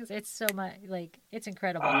and things. It's so much it's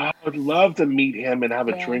incredible. I would love to meet him and have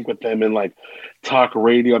a drink with him and like talk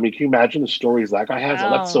radio. I mean, can you imagine the stories that guy has? Oh,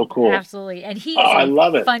 that's so cool. Absolutely, and he is I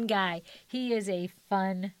love it. Fun guy. He is a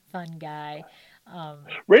fun guy.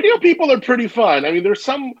 Radio people are pretty fun. I mean, there's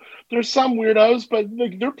some weirdos, but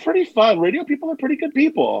they're pretty fun. Radio people are pretty good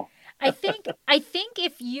people. I think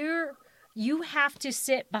if you have to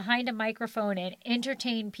sit behind a microphone and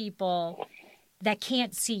entertain people that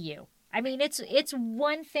can't see you. I mean, it's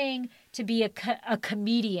one thing to be a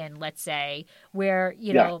comedian, let's say, where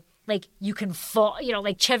like you can fall,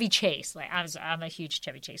 like Chevy Chase. Like I'm a huge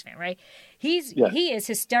Chevy Chase fan, right? He is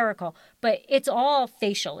hysterical, but it's all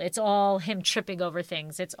facial. It's all him tripping over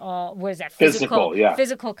things. It's all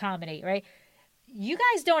physical comedy, right? You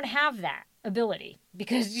guys don't have that ability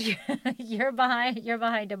because you're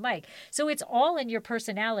behind a mic. So it's all in your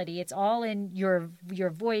personality. It's all in your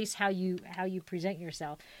voice, how you present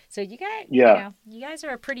yourself. So you guys are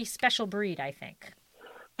a pretty special breed, I think.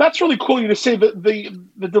 That's really cool of you to say that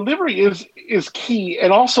the delivery is key.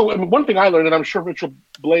 And also, I mean, one thing I learned, and I'm sure Richard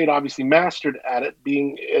Blade obviously mastered at it,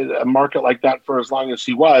 being in a market like that for as long as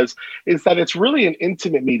he was, is that it's really an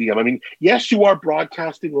intimate medium. I mean, yes, you are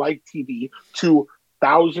broadcasting like TV to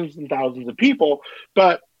thousands and thousands of people,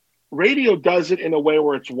 but radio does it in a way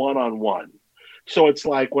where it's one-on-one. So it's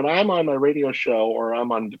like when I'm on my radio show or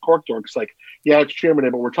I'm on the Cork Dorks, like, yeah, it's Chairman Day,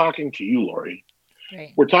 but we're talking to you, Lori.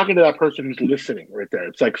 Right. We're talking to that person who's listening right there.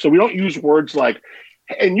 It's like, so we don't use words like,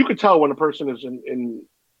 and you could tell when a person is in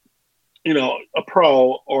a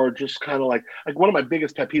pro or just kind of like one of my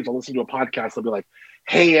biggest pet peeves, I'll listen to a podcast, they'll be like,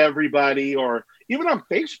 hey, everybody, or even on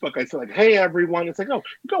Facebook, I say like, hey, everyone. It's like, oh,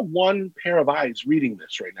 you got one pair of eyes reading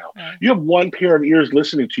this right now. Right. You have one pair of ears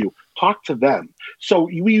listening to you. Talk to them. So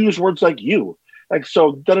we use words like you. Like,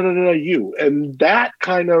 so, da-da-da-da, you. And that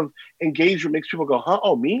kind of engagement makes people go, huh?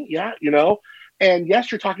 Oh, me? Yeah, And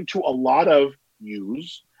yes, you're talking to a lot of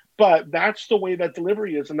yous, but that's the way that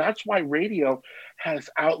delivery is. And that's why radio has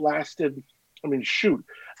outlasted,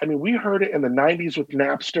 we heard it in the 90s with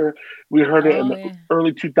Napster. We heard it in the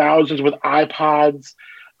early 2000s with iPods.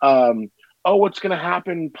 What's going to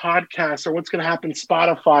happen podcasts, or what's going to happen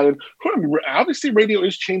Spotify. And obviously radio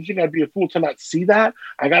is changing. I'd be a fool to not see that.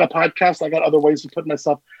 I got a podcast. I got other ways to put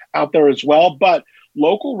myself out there as well. But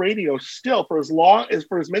local radio still, for as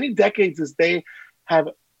many decades as they have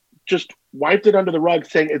just wiped it under the rug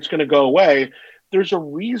saying it's going to go away, there's a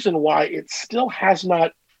reason why it still has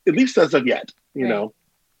not, at least as of yet, you know.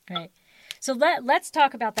 Right. So let's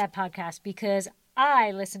talk about that podcast, because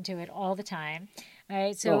I listen to it all the time. All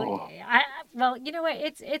right. So you know what?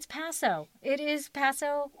 It's Paso. It is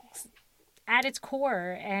Paso at its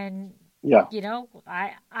core, and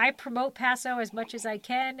I promote Paso as much as I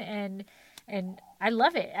can, and I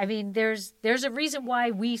love it. I mean, there's a reason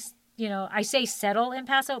why we, I say settle in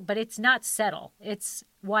Paso, but it's not settle. It's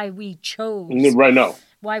why we chose. Right now.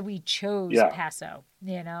 Why we chose Paso.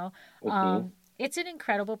 Mm-hmm. It's an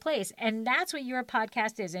incredible place, and that's what your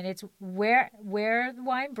podcast is, and it's where the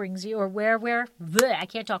wine brings you, or where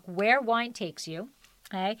wine takes you.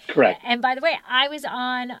 Okay, correct. And by the way, I was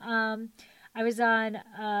on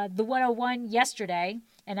the 101 yesterday,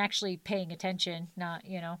 and actually paying attention, not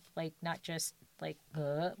just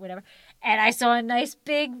whatever. And I saw a nice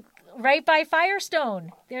big right by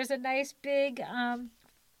Firestone. There's a nice big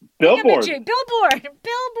billboard.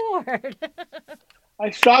 Billboard. I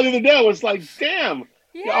saw the other day. I was like, damn.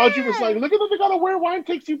 Yeah. Audrey was like, look at they got a Where Wine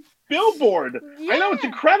Takes You billboard. Yeah. I know, it's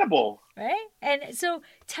incredible. Right? And so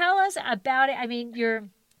tell us about it. I mean, you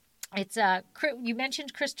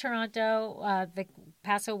mentioned Chris Toronto, the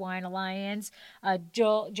Paso Wine Alliance,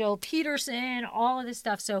 Joel Peterson, all of this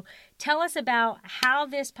stuff. So tell us about how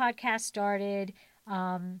this podcast started.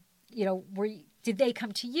 Did they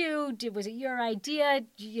come to you? Was it your idea?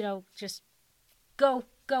 Just go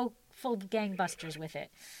full gangbusters with it.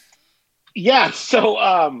 Yeah. So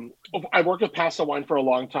I worked with Paso Wine for a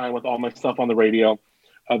long time with all my stuff on the radio.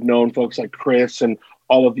 I've known folks like Chris and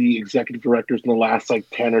all of the executive directors in the last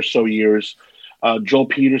 10 or so years. Joel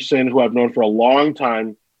Peterson, who I've known for a long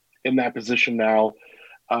time in that position now.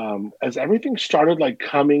 As everything started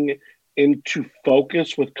coming into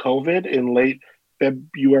focus with COVID in late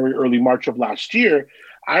February, early March of last year,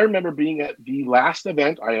 I remember being at the last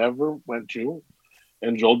event I ever went to,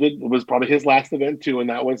 and Joel did, it was probably his last event too, and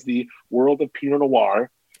that was the World of Pinot Noir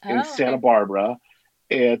in Santa Barbara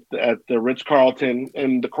at the Ritz Carlton,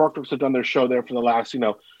 and the Corkworks have done their show there for the last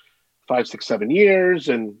 5, 6, 7 years,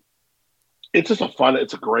 and it's just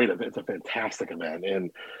it's a great event, it's a fantastic event,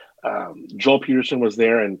 and Joel Peterson was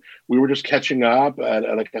there, and we were just catching up at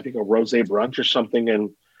like I think a rosé brunch or something,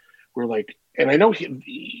 and we're like, and I know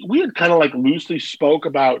we had kind of like loosely spoke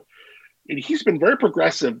about, and he's been very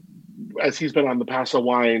progressive as he's been on the Paso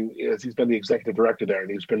Wine, as he's been the executive director there,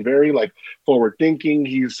 and he's been very like forward thinking.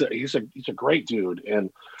 He's a great dude,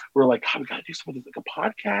 and we're like, oh, we gotta do something like a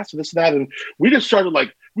podcast and this and that, and we just started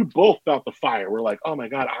like we both felt the fire. We're like, oh my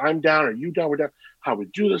god, I'm down, are you down? We're down. How we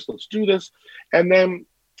do this? Let's do this, and then.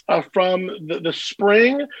 From the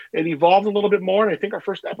spring, it evolved a little bit more, and I think our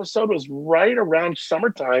first episode was right around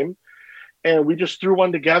summertime, and we just threw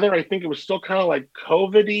one together. I think it was still kind of like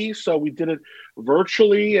COVID-y, so we did it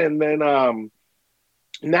virtually, and then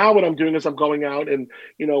now what I'm doing is I'm going out and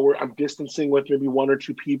I'm distancing with maybe one or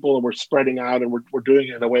two people, and we're spreading out, and we're doing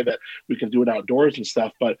it in a way that we can do it outdoors and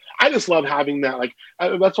stuff. But I just love having that, like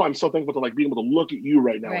that's why I'm so thankful to like being able to look at you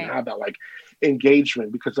right now and have that like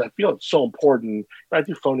engagement, because I feel it's so important. I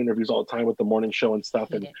do phone interviews all the time with the morning show and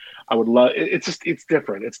stuff, and I would love it's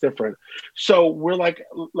different. So we're like,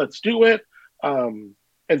 let's do it.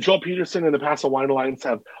 And Joel Peterson and the Paso Wine Alliance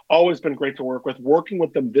have always been great to work with. Working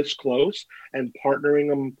with them this close and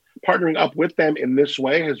partnering up with them in this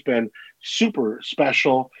way has been super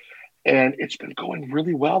special, and it's been going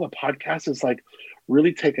really well. The podcast is like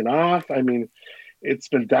really taken off. I mean, it's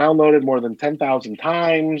been downloaded more than 10,000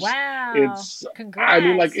 times. Wow! Congrats! I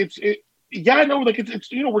mean, like it's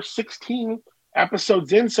we're 16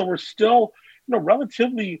 episodes in, so we're still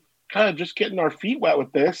relatively kind of just getting our feet wet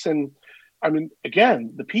with this. And I mean,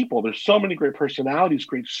 again, the people, there's so many great personalities,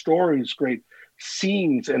 great stories, great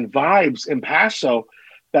scenes and vibes in Paso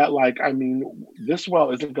that, like, I mean, this well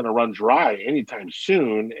isn't going to run dry anytime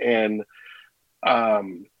soon. And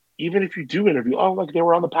even if you do interview, like they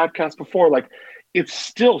were on the podcast before, like it's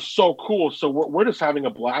still so cool. So we're just having a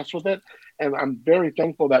blast with it. And I'm very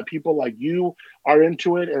thankful that people like you are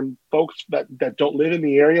into it, and folks that don't live in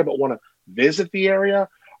the area but want to visit the area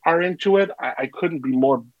are into it. I couldn't be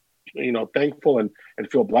more thankful and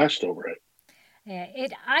feel blessed over it. Yeah,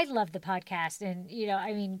 I love the podcast, and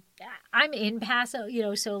I mean, I'm in Paso,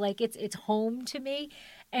 so like it's home to me,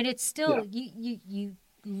 and it's still you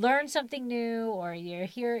learn something new, or you're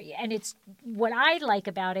here, and it's what I like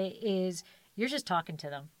about it is you're just talking to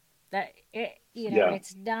them.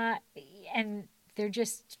 It's not, and you're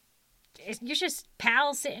just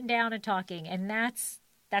pals sitting down and talking, and that's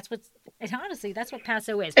what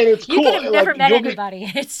Paso is. And it's you cool. could have never met anybody,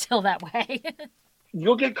 and it's still that way.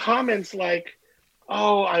 You'll get comments like,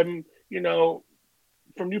 oh, I'm,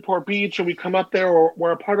 from Newport Beach, and we come up there, or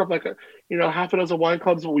we're a part of like half a dozen wine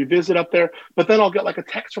clubs where we visit up there. But then I'll get like a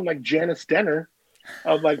text from like Janice Denner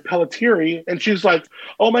of like Pelletieri, and she's like,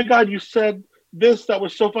 oh my God, you said this, that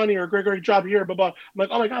was so funny, or great job here, blah, blah. I'm like,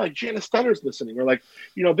 oh my God, like Janice Denner's listening, or like,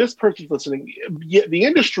 this person's listening. Yet the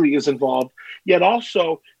industry is involved, yet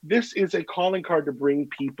also this is a calling card to bring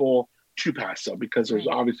people to Paso, because there's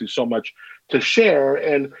obviously so much to share.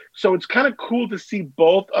 And so it's kind of cool to see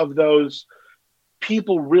both of those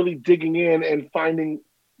people really digging in and finding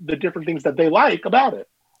the different things that they like about it.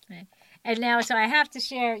 Right. And now, so I have to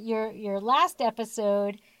share, your last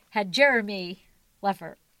episode had Jeremy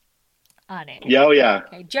Leffert on it. Yeah, oh yeah.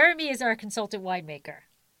 Okay. Jeremy is our consultant winemaker.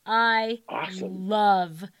 I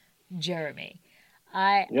love Jeremy.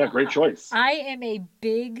 Great choice. I am a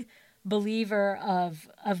big believer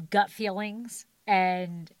of gut feelings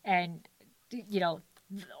and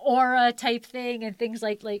aura type thing and things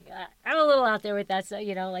like I'm a little out there with that. So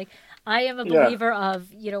like I am a believer of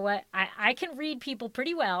I can read people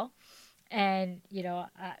pretty well, and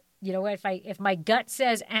if my gut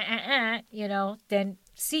says then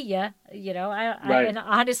see ya. And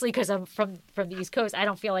honestly, because I'm from the East Coast, I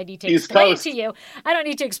don't feel I need to explain to you. I don't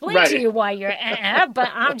need to explain to you why you're but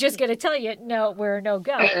I'm just going to tell you, no, we're a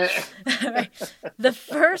no-go. The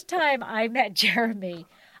first time I met Jeremy,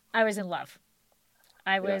 I was in love.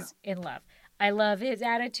 I love his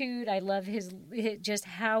attitude. I love his just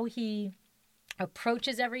how he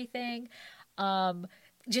approaches everything.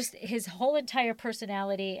 Just his whole entire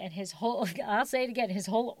personality and his whole, I'll say it again, his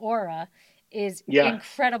whole aura is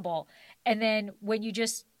incredible. And then when you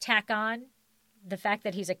just tack on the fact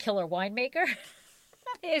that he's a killer winemaker,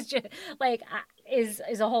 is just like is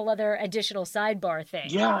a whole other additional sidebar thing.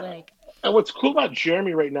 Yeah. Like, And what's cool about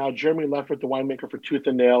Jeremy right now, Jeremy Leffert, the winemaker for Tooth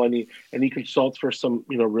and Nail, and he consults for some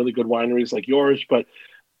really good wineries like yours. But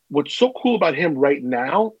what's so cool about him right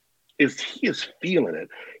now is he is feeling it.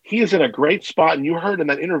 He is in a great spot, and you heard in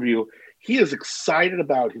that interview, he is excited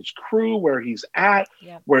about his crew, where he's at,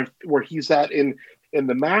 Yep. where he's at in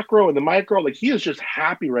the macro and the micro. Like, he is just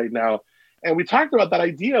happy right now. And we talked about that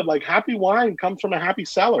idea of like happy wine comes from a happy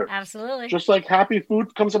cellar. Absolutely. Just like happy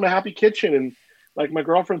food comes from a happy kitchen. And like my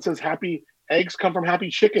girlfriend says, happy eggs come from happy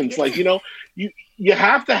chickens. Like, you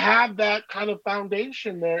have to have that kind of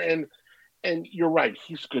foundation there. And you're right.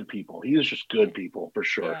 He's good people. He is just good people for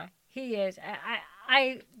sure. Yeah, he is.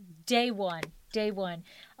 I day one.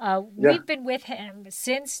 Yeah. We've been with him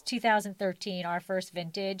since 2013, our first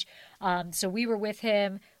vintage. So we were with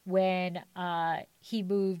him when he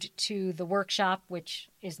moved to the workshop, which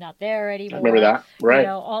is not there anymore. I remember that, right?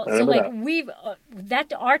 So like we've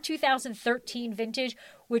our 2013 vintage,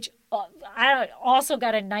 which I also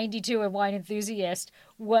got a 92 in Wine Enthusiast.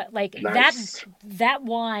 Nice. that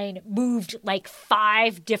wine moved like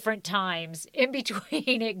 5 different times in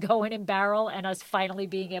between it going in barrel and us finally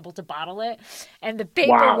being able to bottle it. And the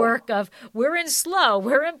paperwork of we're in slow,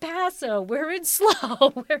 we're in Paso, we're in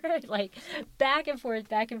slow, we're in, like back and forth.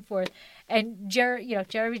 And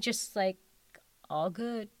Jeremy just like all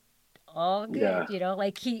good. Yeah.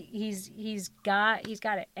 Like he's got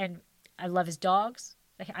it. And I love his dogs.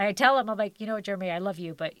 I tell him, I'm like, Jeremy, I love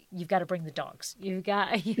you, but you've got to bring the dogs.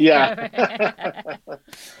 Yeah.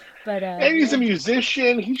 But and he's a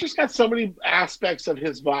musician. He's just got so many aspects of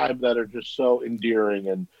his vibe that are just so endearing.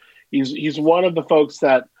 And he's one of the folks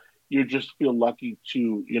that you just feel lucky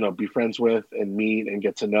to, be friends with and meet and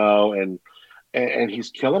get to know. And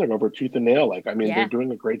he's killing it over Tooth and Nail. Like, I mean, they're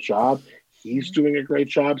doing a great job. He's doing a great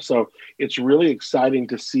job. So it's really exciting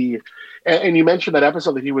to see. And you mentioned that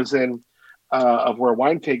episode that he was in, of Where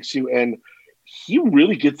Wine Takes You, and he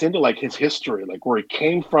really gets into like his history, like where he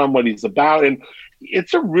came from, what he's about, and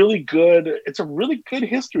it's a really good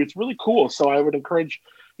history. It's really cool. So I would encourage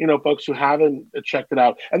folks who haven't checked it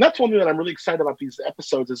out. And that's one thing that I'm really excited about these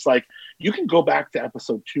episodes is like you can go back to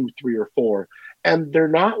episode 2, 3, or 4, and they're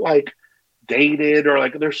not like dated or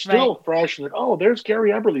like they're still fresh. Like, oh, there's Gary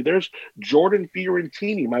Eberly, there's Jordan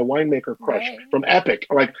Fiorentini, my winemaker crush from Epic.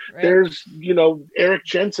 Like there's Eric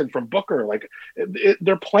Jensen from Booker. Like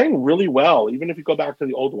they're playing really well, even if you go back to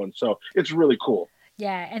the old ones. So it's really cool.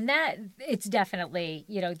 Yeah, and that it's definitely,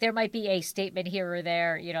 there might be a statement here or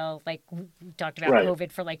there, like we talked about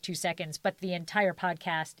COVID for like 2 seconds, but the entire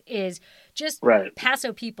podcast is just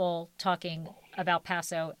Paso people talking about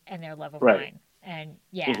Paso and their love of wine. And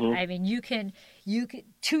I mean, you can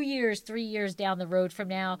 2 years, 3 years down the road from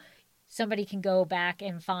now, somebody can go back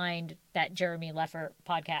and find that Jeremy Leffert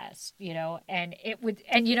podcast, and it would,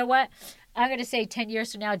 and you know what? I'm going to say 10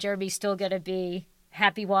 years from now, Jeremy's still going to be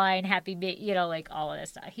happy wine, happy meat, like all of this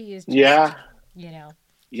stuff. He is just,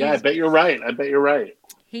 I bet you're right.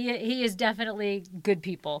 He is definitely good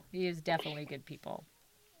people.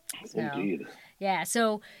 So, indeed. Yeah.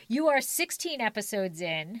 So you are 16 episodes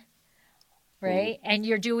in. Right? And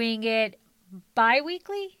you're doing it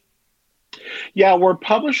bi-weekly? Yeah, we're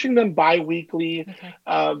publishing them bi-weekly. Okay.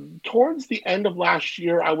 Towards the end of last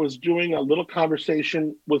year, I was doing a little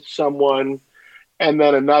conversation with someone and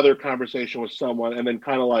then another conversation with someone and then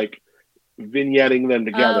kind of like vignetting them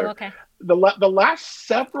together. Oh, okay. The last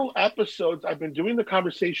several episodes, I've been doing the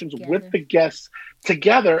conversations with the guests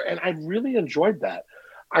together, and I really enjoyed that.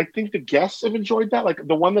 I think the guests have enjoyed that. Like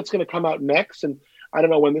the one that's going to come out next, and I don't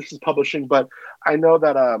know when this is publishing, but I know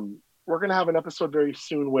that we're going to have an episode very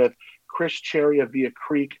soon with Chris Cherry of Via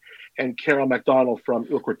Creek and Carol McDonald from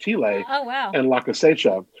Il Cortile and La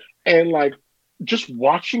Cosecha. And like just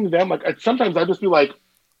watching them, like sometimes I just be like,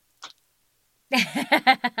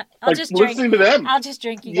 I'll just listening to them. I'll just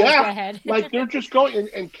drink. You guys go ahead. Like they're just going,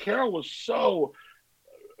 and Carol was so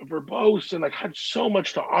verbose and like had so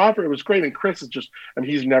much to offer. It was great. And Chris is just,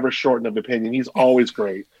 he's never short of opinion. He's always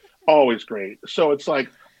great. Always great. So it's like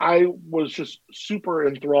I was just super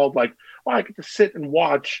enthralled. Like, I get to sit and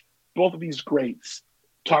watch both of these greats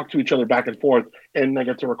talk to each other back and forth, and I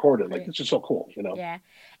get to record it. Like, it's just so cool, Yeah,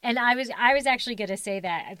 and I was actually going to say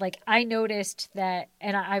that. Like, I noticed that,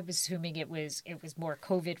 and I was assuming it was more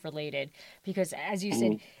COVID related because, as you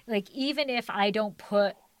said, like even if I don't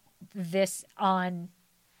put this on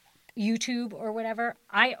YouTube or whatever,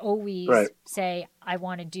 I always say I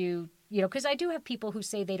want to do. Because I do have people who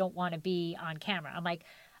say they don't want to be on camera. I'm like,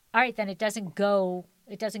 all right, then it doesn't go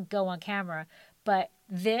on camera. But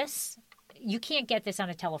this, you can't get this on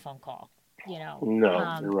a telephone call. No,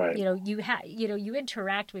 you're right. You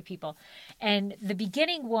interact with people, and the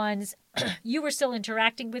beginning ones, you were still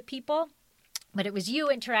interacting with people, but it was you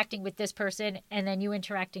interacting with this person and then you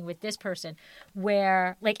interacting with this person,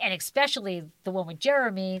 where and especially the one with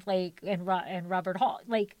Jeremy, and Robert Hall,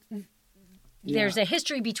 there's a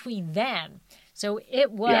history between them. So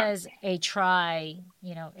it was a trifecta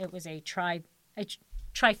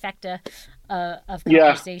of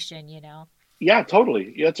conversation, Yeah,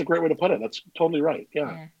 totally. Yeah, that's a great way to put it. That's totally right.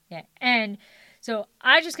 Yeah. And so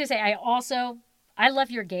I just gonna say, I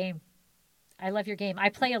love your game. I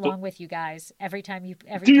play along with you guys every time.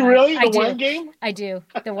 Do you really? The wine game? I do.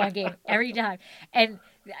 The wine game every time. And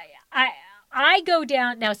I go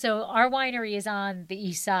down now. So our winery is on the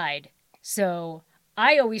east side. So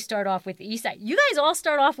I always start off with the east side. You guys all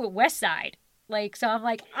start off with west side. So I'm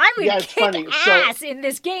I would kick ass in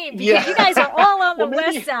this game because you guys are all on the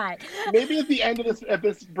west side. Maybe at the end of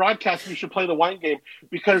this broadcast, we should play the wine game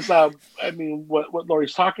because, what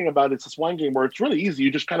Lori's talking about is this wine game where it's really easy.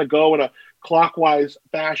 You just kind of go in a clockwise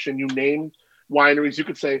fashion. You name wineries. You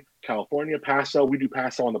could say California, Paso. We do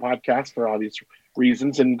Paso on the podcast for obvious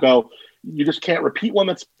reasons, and go. You just can't repeat one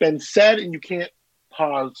that's been said, and you can't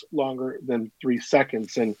pause longer than 3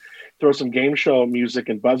 seconds and throw some game show music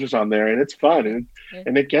and buzzers on there, and it's fun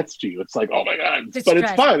and it gets to you. It's like, oh my god, it's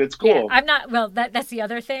fun. It's cool. I'm not that's the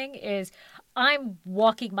other thing is I'm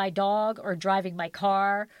walking my dog or driving my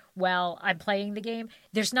car while I'm playing the game.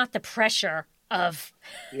 There's not the pressure of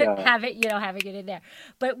having it in there.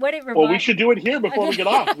 But what it reminds... Well, we should do it here before we get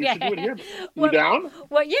off. We should do it here. You down?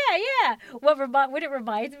 Well, yeah. What it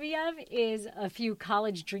reminds me of is a few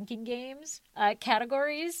college drinking games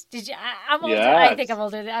categories. Did you? I'm older. Yes. I think I'm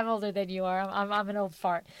older. I'm older than you are. I'm an old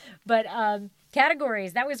fart. But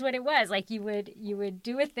categories. That was what it was. You would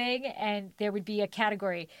do a thing, and there would be a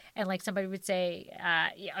category, and somebody would say,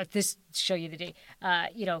 "This show you the day."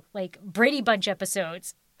 Brady Bunch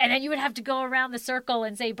episodes. And then you would have to go around the circle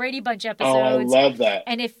and say Brady Bunch episodes. Oh, I love that.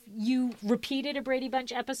 And if you repeated a Brady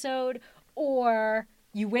Bunch episode or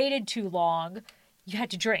you waited too long, you had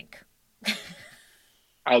to drink.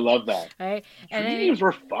 I love that. Right? And games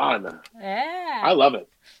were fun. Yeah. I love it.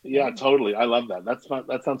 Yeah, totally. I love that. That's fun.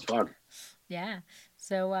 That sounds fun. Yeah.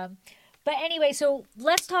 So, but anyway, so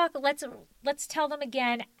let's talk. Let's tell them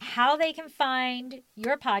again how they can find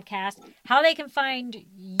your podcast, how they can find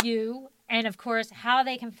you, and of course, how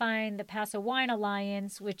they can find the Paso Wine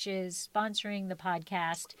Alliance, which is sponsoring the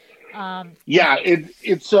podcast.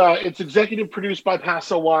 It's executive produced by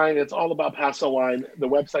Paso Wine. It's all about Paso Wine. The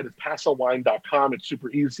website is pasowine.com. It's super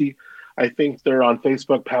easy. I think they're on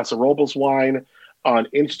Facebook, Paso Robles Wine, on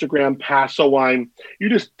Instagram, Paso Wine. You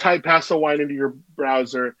just type Paso Wine into your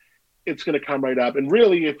browser. It's going to come right up. And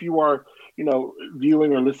really, if you are,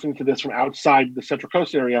 viewing or listening to this from outside the Central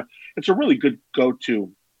Coast area, it's a really good go-to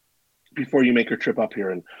before you make your trip up here.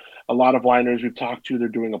 And a lot of wineries we've talked to, they're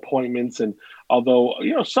doing appointments. And although,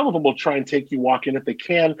 some of them will try and take you walk in if they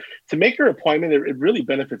can, to make your appointment, it really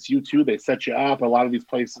benefits you too. They set you up. A lot of these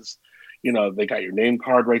places, they got your name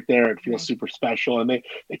card right there. It feels super special. And they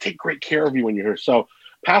take great care of you when you're here. So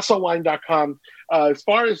pasowine.com. As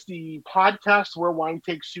far as the podcast, Where Wine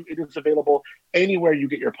Takes You, it is available anywhere you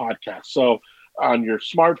get your podcast. So on your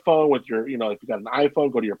smartphone with your, if you got an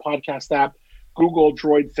iPhone, go to your podcast app. Google,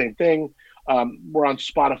 Droid, same thing. We're on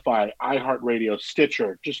Spotify, iHeartRadio,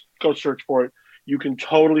 Stitcher. Just go search for it. You can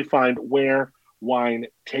totally find Where Wine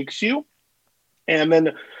Takes You. And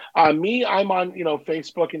then me, I'm on,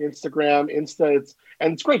 Facebook and Instagram.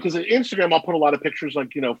 It's great because at Instagram, I'll put a lot of pictures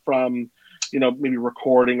from, maybe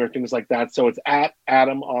recording or things like that. So it's at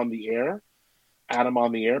Adam on the Air,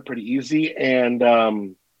 pretty easy. And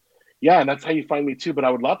and that's how you find me too. But I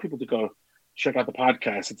would love people to go check out the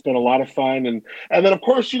podcast. It's been a lot of fun. And then of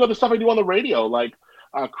course, the stuff I do on the radio, like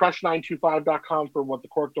crush925.com for what the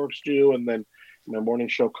Cork Dorks do. And then my morning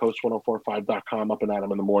show, coast1045.com, up and at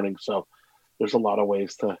 'em in the morning. So there's a lot of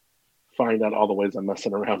ways to find out all the ways I'm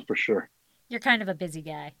messing around for sure. You're kind of a busy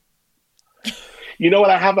guy. You know what?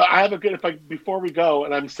 I have a good, before we go,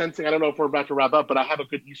 and I'm sensing, I don't know if we're about to wrap up, but I have a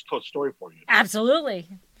good East Coast story for you. Absolutely.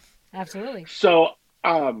 So,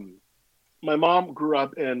 my mom grew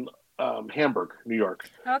up in Hamburg, New York.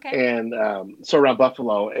 Okay. And so around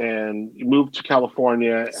Buffalo, and moved to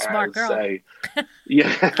California. Smart girl.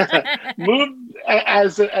 Moved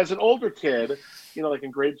as an older kid,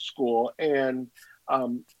 in grade school. And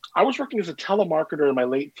I was working as a telemarketer in my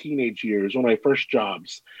late teenage years, one of my first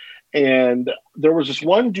jobs. And there was this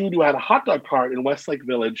one dude who had a hot dog cart in Westlake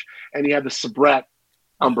Village, and he had the Sabrett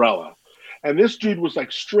umbrella. And this dude was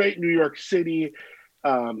straight New York City,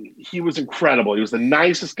 he was incredible. He was the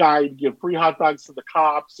nicest guy. He'd give free hot dogs to the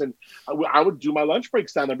cops, and I would do my lunch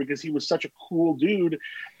breaks down there because he was such a cool dude.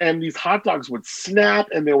 And these hot dogs would snap,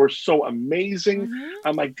 and they were so amazing. Mm-hmm.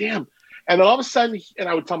 I'm like, damn. And then all of a sudden, and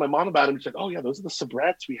I would tell my mom about him. She's like, oh yeah, those are the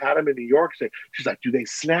Sabrettes. We had them in New York. She's like, do they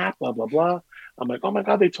snap? Blah blah blah. I'm like, oh my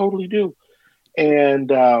god, they totally do. And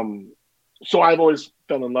so I've always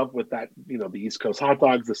fell in love with that, the East Coast hot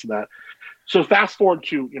dogs, this and that. So fast forward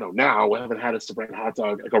to, now I haven't had a Sabrett hot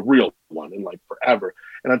dog, like a real one, in like forever.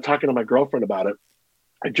 And I'm talking to my girlfriend about it.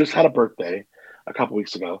 I just had a birthday a couple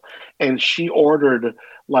weeks ago, and she ordered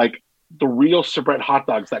like the real Sabrett hot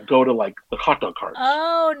dogs that go to like the hot dog carts.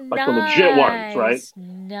 Oh, like nice. The legit ones, right?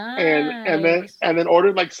 Nice. And then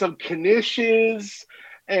ordered like some knishes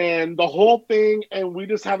and the whole thing. And we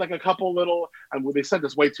just had like a couple little. They sent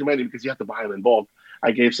us way too many because you have to buy them in bulk.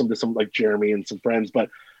 I gave some to some like Jeremy and some friends, but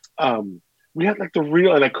we had like the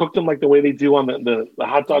real, and I cooked them like the way they do on the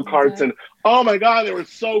hot dog carts, and oh my god, they were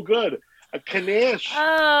so good. A knish.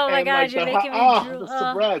 Oh my god, like you're making me drool. The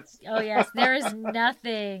Sabretts. Oh yes, there is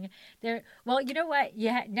nothing there. Well, you know what?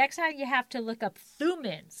 Next time you have to look up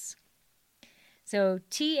Thumann. So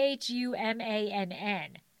Thumann.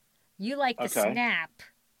 You like the snap?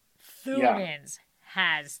 Thumann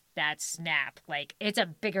has that snap. Like it's a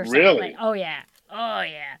bigger snap. Really? Like, oh yeah.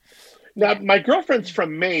 Now, my girlfriend's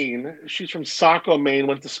from Maine. She's from Saco, Maine,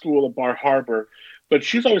 went to school at Bar Harbor. But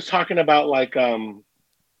she's always talking about, like,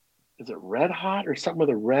 is it Red Hot or something with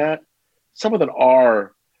a red? Some with an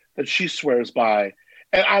R that she swears by.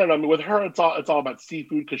 And I don't know. I mean, with her, it's all about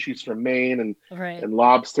seafood because she's from Maine and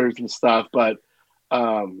lobsters and stuff. But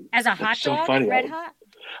as a hot dog, funny. Red Hot?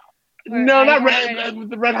 No, not red.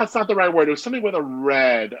 The Red Hot's not the right word. It was something with a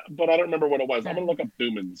red, but I don't remember what it was. I'm going to look up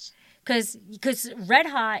Thumann. Because Red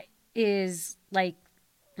Hot is like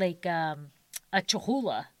a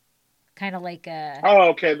Cholula, kind of like a. Oh,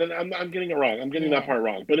 okay. Then I'm getting it wrong. I'm getting that part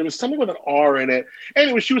wrong. But it was something with an R in it.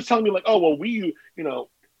 Anyway, she was telling me like, oh well,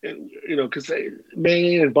 because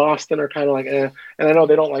Maine and Boston are kind of like, and I know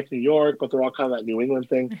they don't like New York, but they're all kind of that New England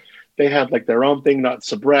thing. They have like their own thing, not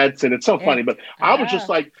Sabretts, and it's so funny. But I was just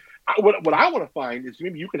like, what I want to find is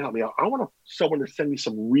maybe you can help me out. I want someone to send me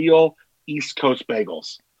some real East Coast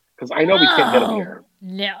bagels. Because I know we can't get them here.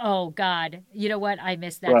 No, oh God! You know what? I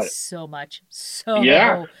miss that so much. So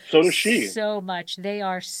yeah, so does she. So much. They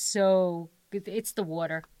are so. It's the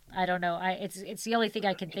water. I don't know. It's the only thing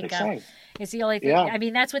I can think of. It's the only thing. Yeah. I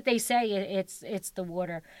mean, that's what they say. It's the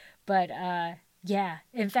water. But yeah.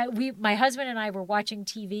 In fact, my husband and I were watching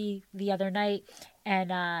TV the other night,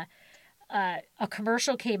 and a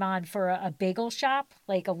commercial came on for a bagel shop,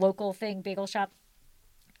 like a local thing, bagel shop,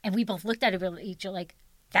 and we both looked at it each other like.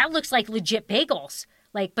 That looks like legit bagels.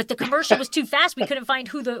 Like, but the commercial was too fast. We couldn't find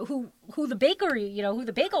who the bakery, who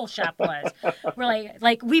the bagel shop was. We're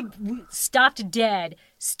like we stopped dead,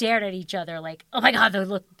 stared at each other, like, oh my god,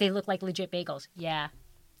 they look like legit bagels. Yeah.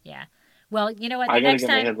 Well, you know what? Next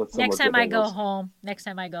time I go home,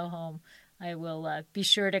 I will be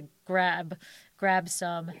sure to grab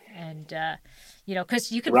some, and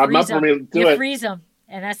because you can freeze them. You freeze them,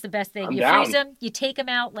 and that's the best thing. Freeze them. You take them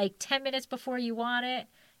out like 10 minutes before you want it.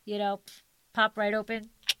 Pop right open.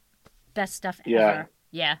 Best stuff ever.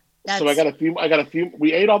 Yeah. So I got a few.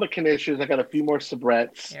 We ate all the knishes. I got a few more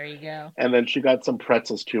Sabretts. There you go. And then she got some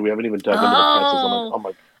pretzels too. We haven't even dug into the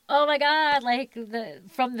pretzels. Oh my god! Like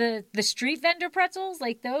from the street vendor pretzels,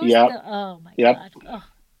 like those. Yeah. Oh my god. Oh.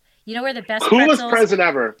 You know where the best coolest present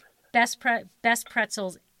ever. Best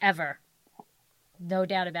pretzels ever. No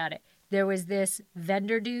doubt about it. There was this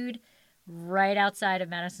vendor dude right outside of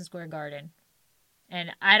Madison Square Garden.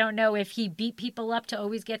 And I don't know if he beat people up to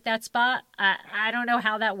always get that spot. I don't know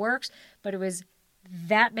how that works, but it was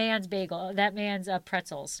that man's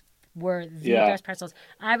pretzels were the best pretzels.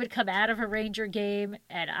 I would come out of a Ranger game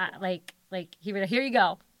and I he would, here you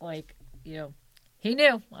go. He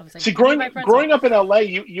knew. I was like, see, growing up in LA,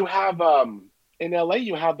 you have in LA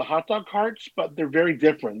you have the hot dog carts, but they're very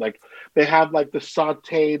different. Like they have like the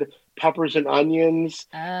sautéed peppers and onions,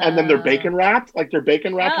 and then they're bacon wrapped,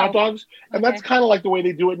 hot dogs, and that's kind of like the way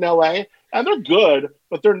they do it in LA, and they're good,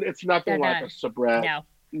 but it's nothing like a Sabrett. No,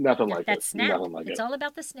 nothing like it. Snap. Nothing like it's all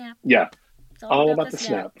about the snap. Yeah, it's all about the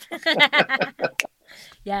snap.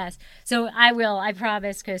 Yes, so I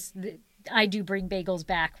promise, because I do bring bagels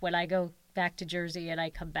back when I go back to Jersey and I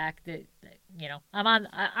come back. I'm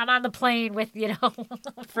on the plane with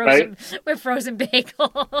frozen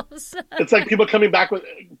bagels. It's like people coming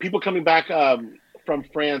back from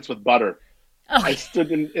France with butter. Oh. I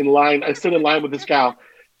stood in line. I stood in line with this gal,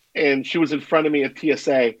 and she was in front of me at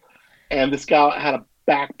TSA, and this gal had a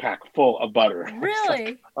backpack full of butter. Really?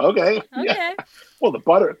 Like, okay. Yeah. Well, the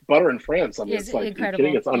butter in France, I mean, it's like,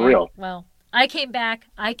 incredible. It's unreal. Yeah. Well, I came back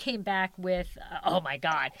with, oh my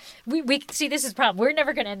God. We see, this is a problem. We're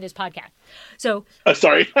never going to end this podcast. So.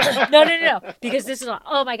 Sorry. No. Because this is,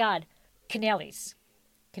 oh my God. Canellis.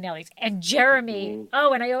 And Jeremy.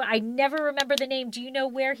 Oh, and I never remember the name. Do you know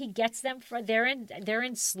where he gets them from? They're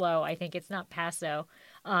in Slow. I think it's not Paso.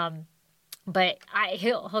 But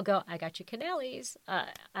he'll go, I got you Canellis,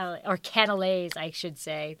 or Canelés, I should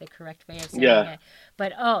say, the correct way of saying it.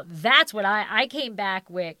 But that's what I came back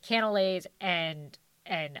with, Canelés and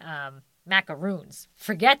macaroons.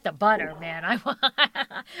 Forget the butter, man.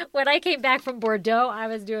 When I came back from Bordeaux, I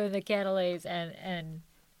was doing the Canelés and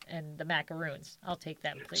the macaroons. I'll take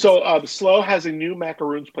them, please. So Slow has a new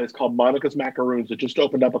macaroons place called Monica's Macaroons that just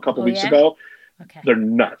opened up a couple weeks ago. Okay. They're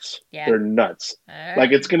nuts. Yeah. They're nuts. Right.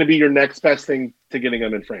 Like, it's going to be your next best thing to getting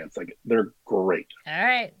them in France. Like, they're great. All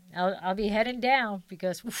right. I'll be heading down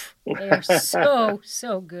because they are so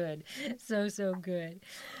good. So good.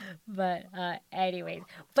 But anyways,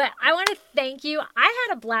 but I want to thank you. I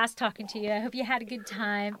had a blast talking to you. I hope you had a good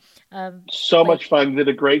time. Much fun. You did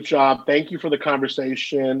a great job. Thank you for the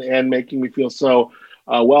conversation and making me feel so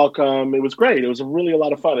welcome. It was great. It was really a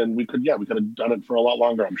lot of fun, and we could have done it for a lot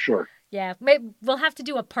longer, I'm sure. Yeah, maybe we'll have to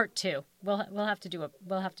do a part 2. We'll have to do a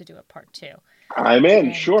part 2. I'm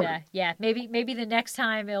in, sure. Yeah, maybe the next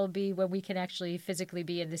time it'll be when we can actually physically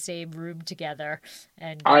be in the same room together.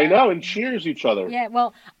 And I know, and cheers each other. Yeah,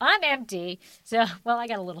 well, I'm empty, so I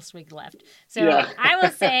got a little swig left. So I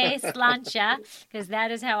will say Sláinte, because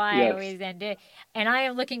that is how I always end it. And I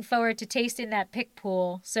am looking forward to tasting that pick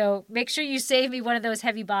pool. So make sure you save me one of those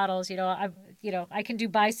heavy bottles. I can do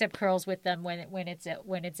bicep curls with them when it's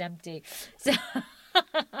empty. So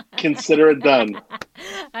consider it done.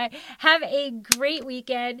 Have a great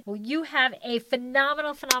weekend. Well, you have a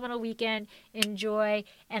phenomenal weekend. Enjoy.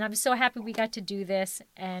 And I'm so happy we got to do this.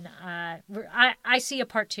 And I see a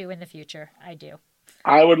part 2 in the future. I do.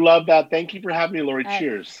 I would love that. Thank you for having me, Lori.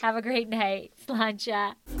 Cheers. Have a great night.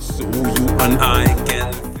 Sláinte.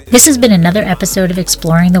 This has been another episode of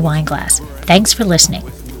Exploring the Wine Glass. Thanks for listening.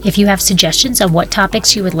 If you have suggestions on what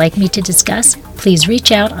topics you would like me to discuss, please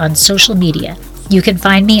reach out on social media. You can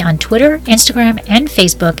find me on Twitter, Instagram, and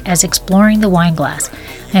Facebook as Exploring the Wine Glass.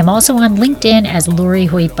 I am also on LinkedIn as Lori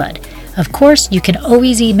Hoytbud. Of course, you can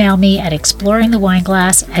always email me at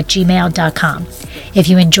exploringthewineglass@gmail.com. If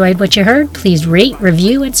you enjoyed what you heard, please rate,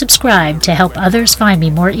 review, and subscribe to help others find me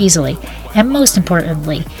more easily. And most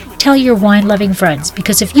importantly, tell your wine-loving friends,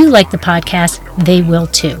 because if you like the podcast, they will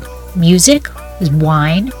too. Music is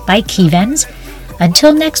Wine by Kevens.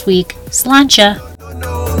 Until next week, Sláinte.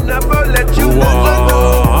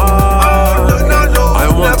 I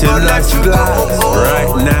want to last glass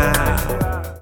right now.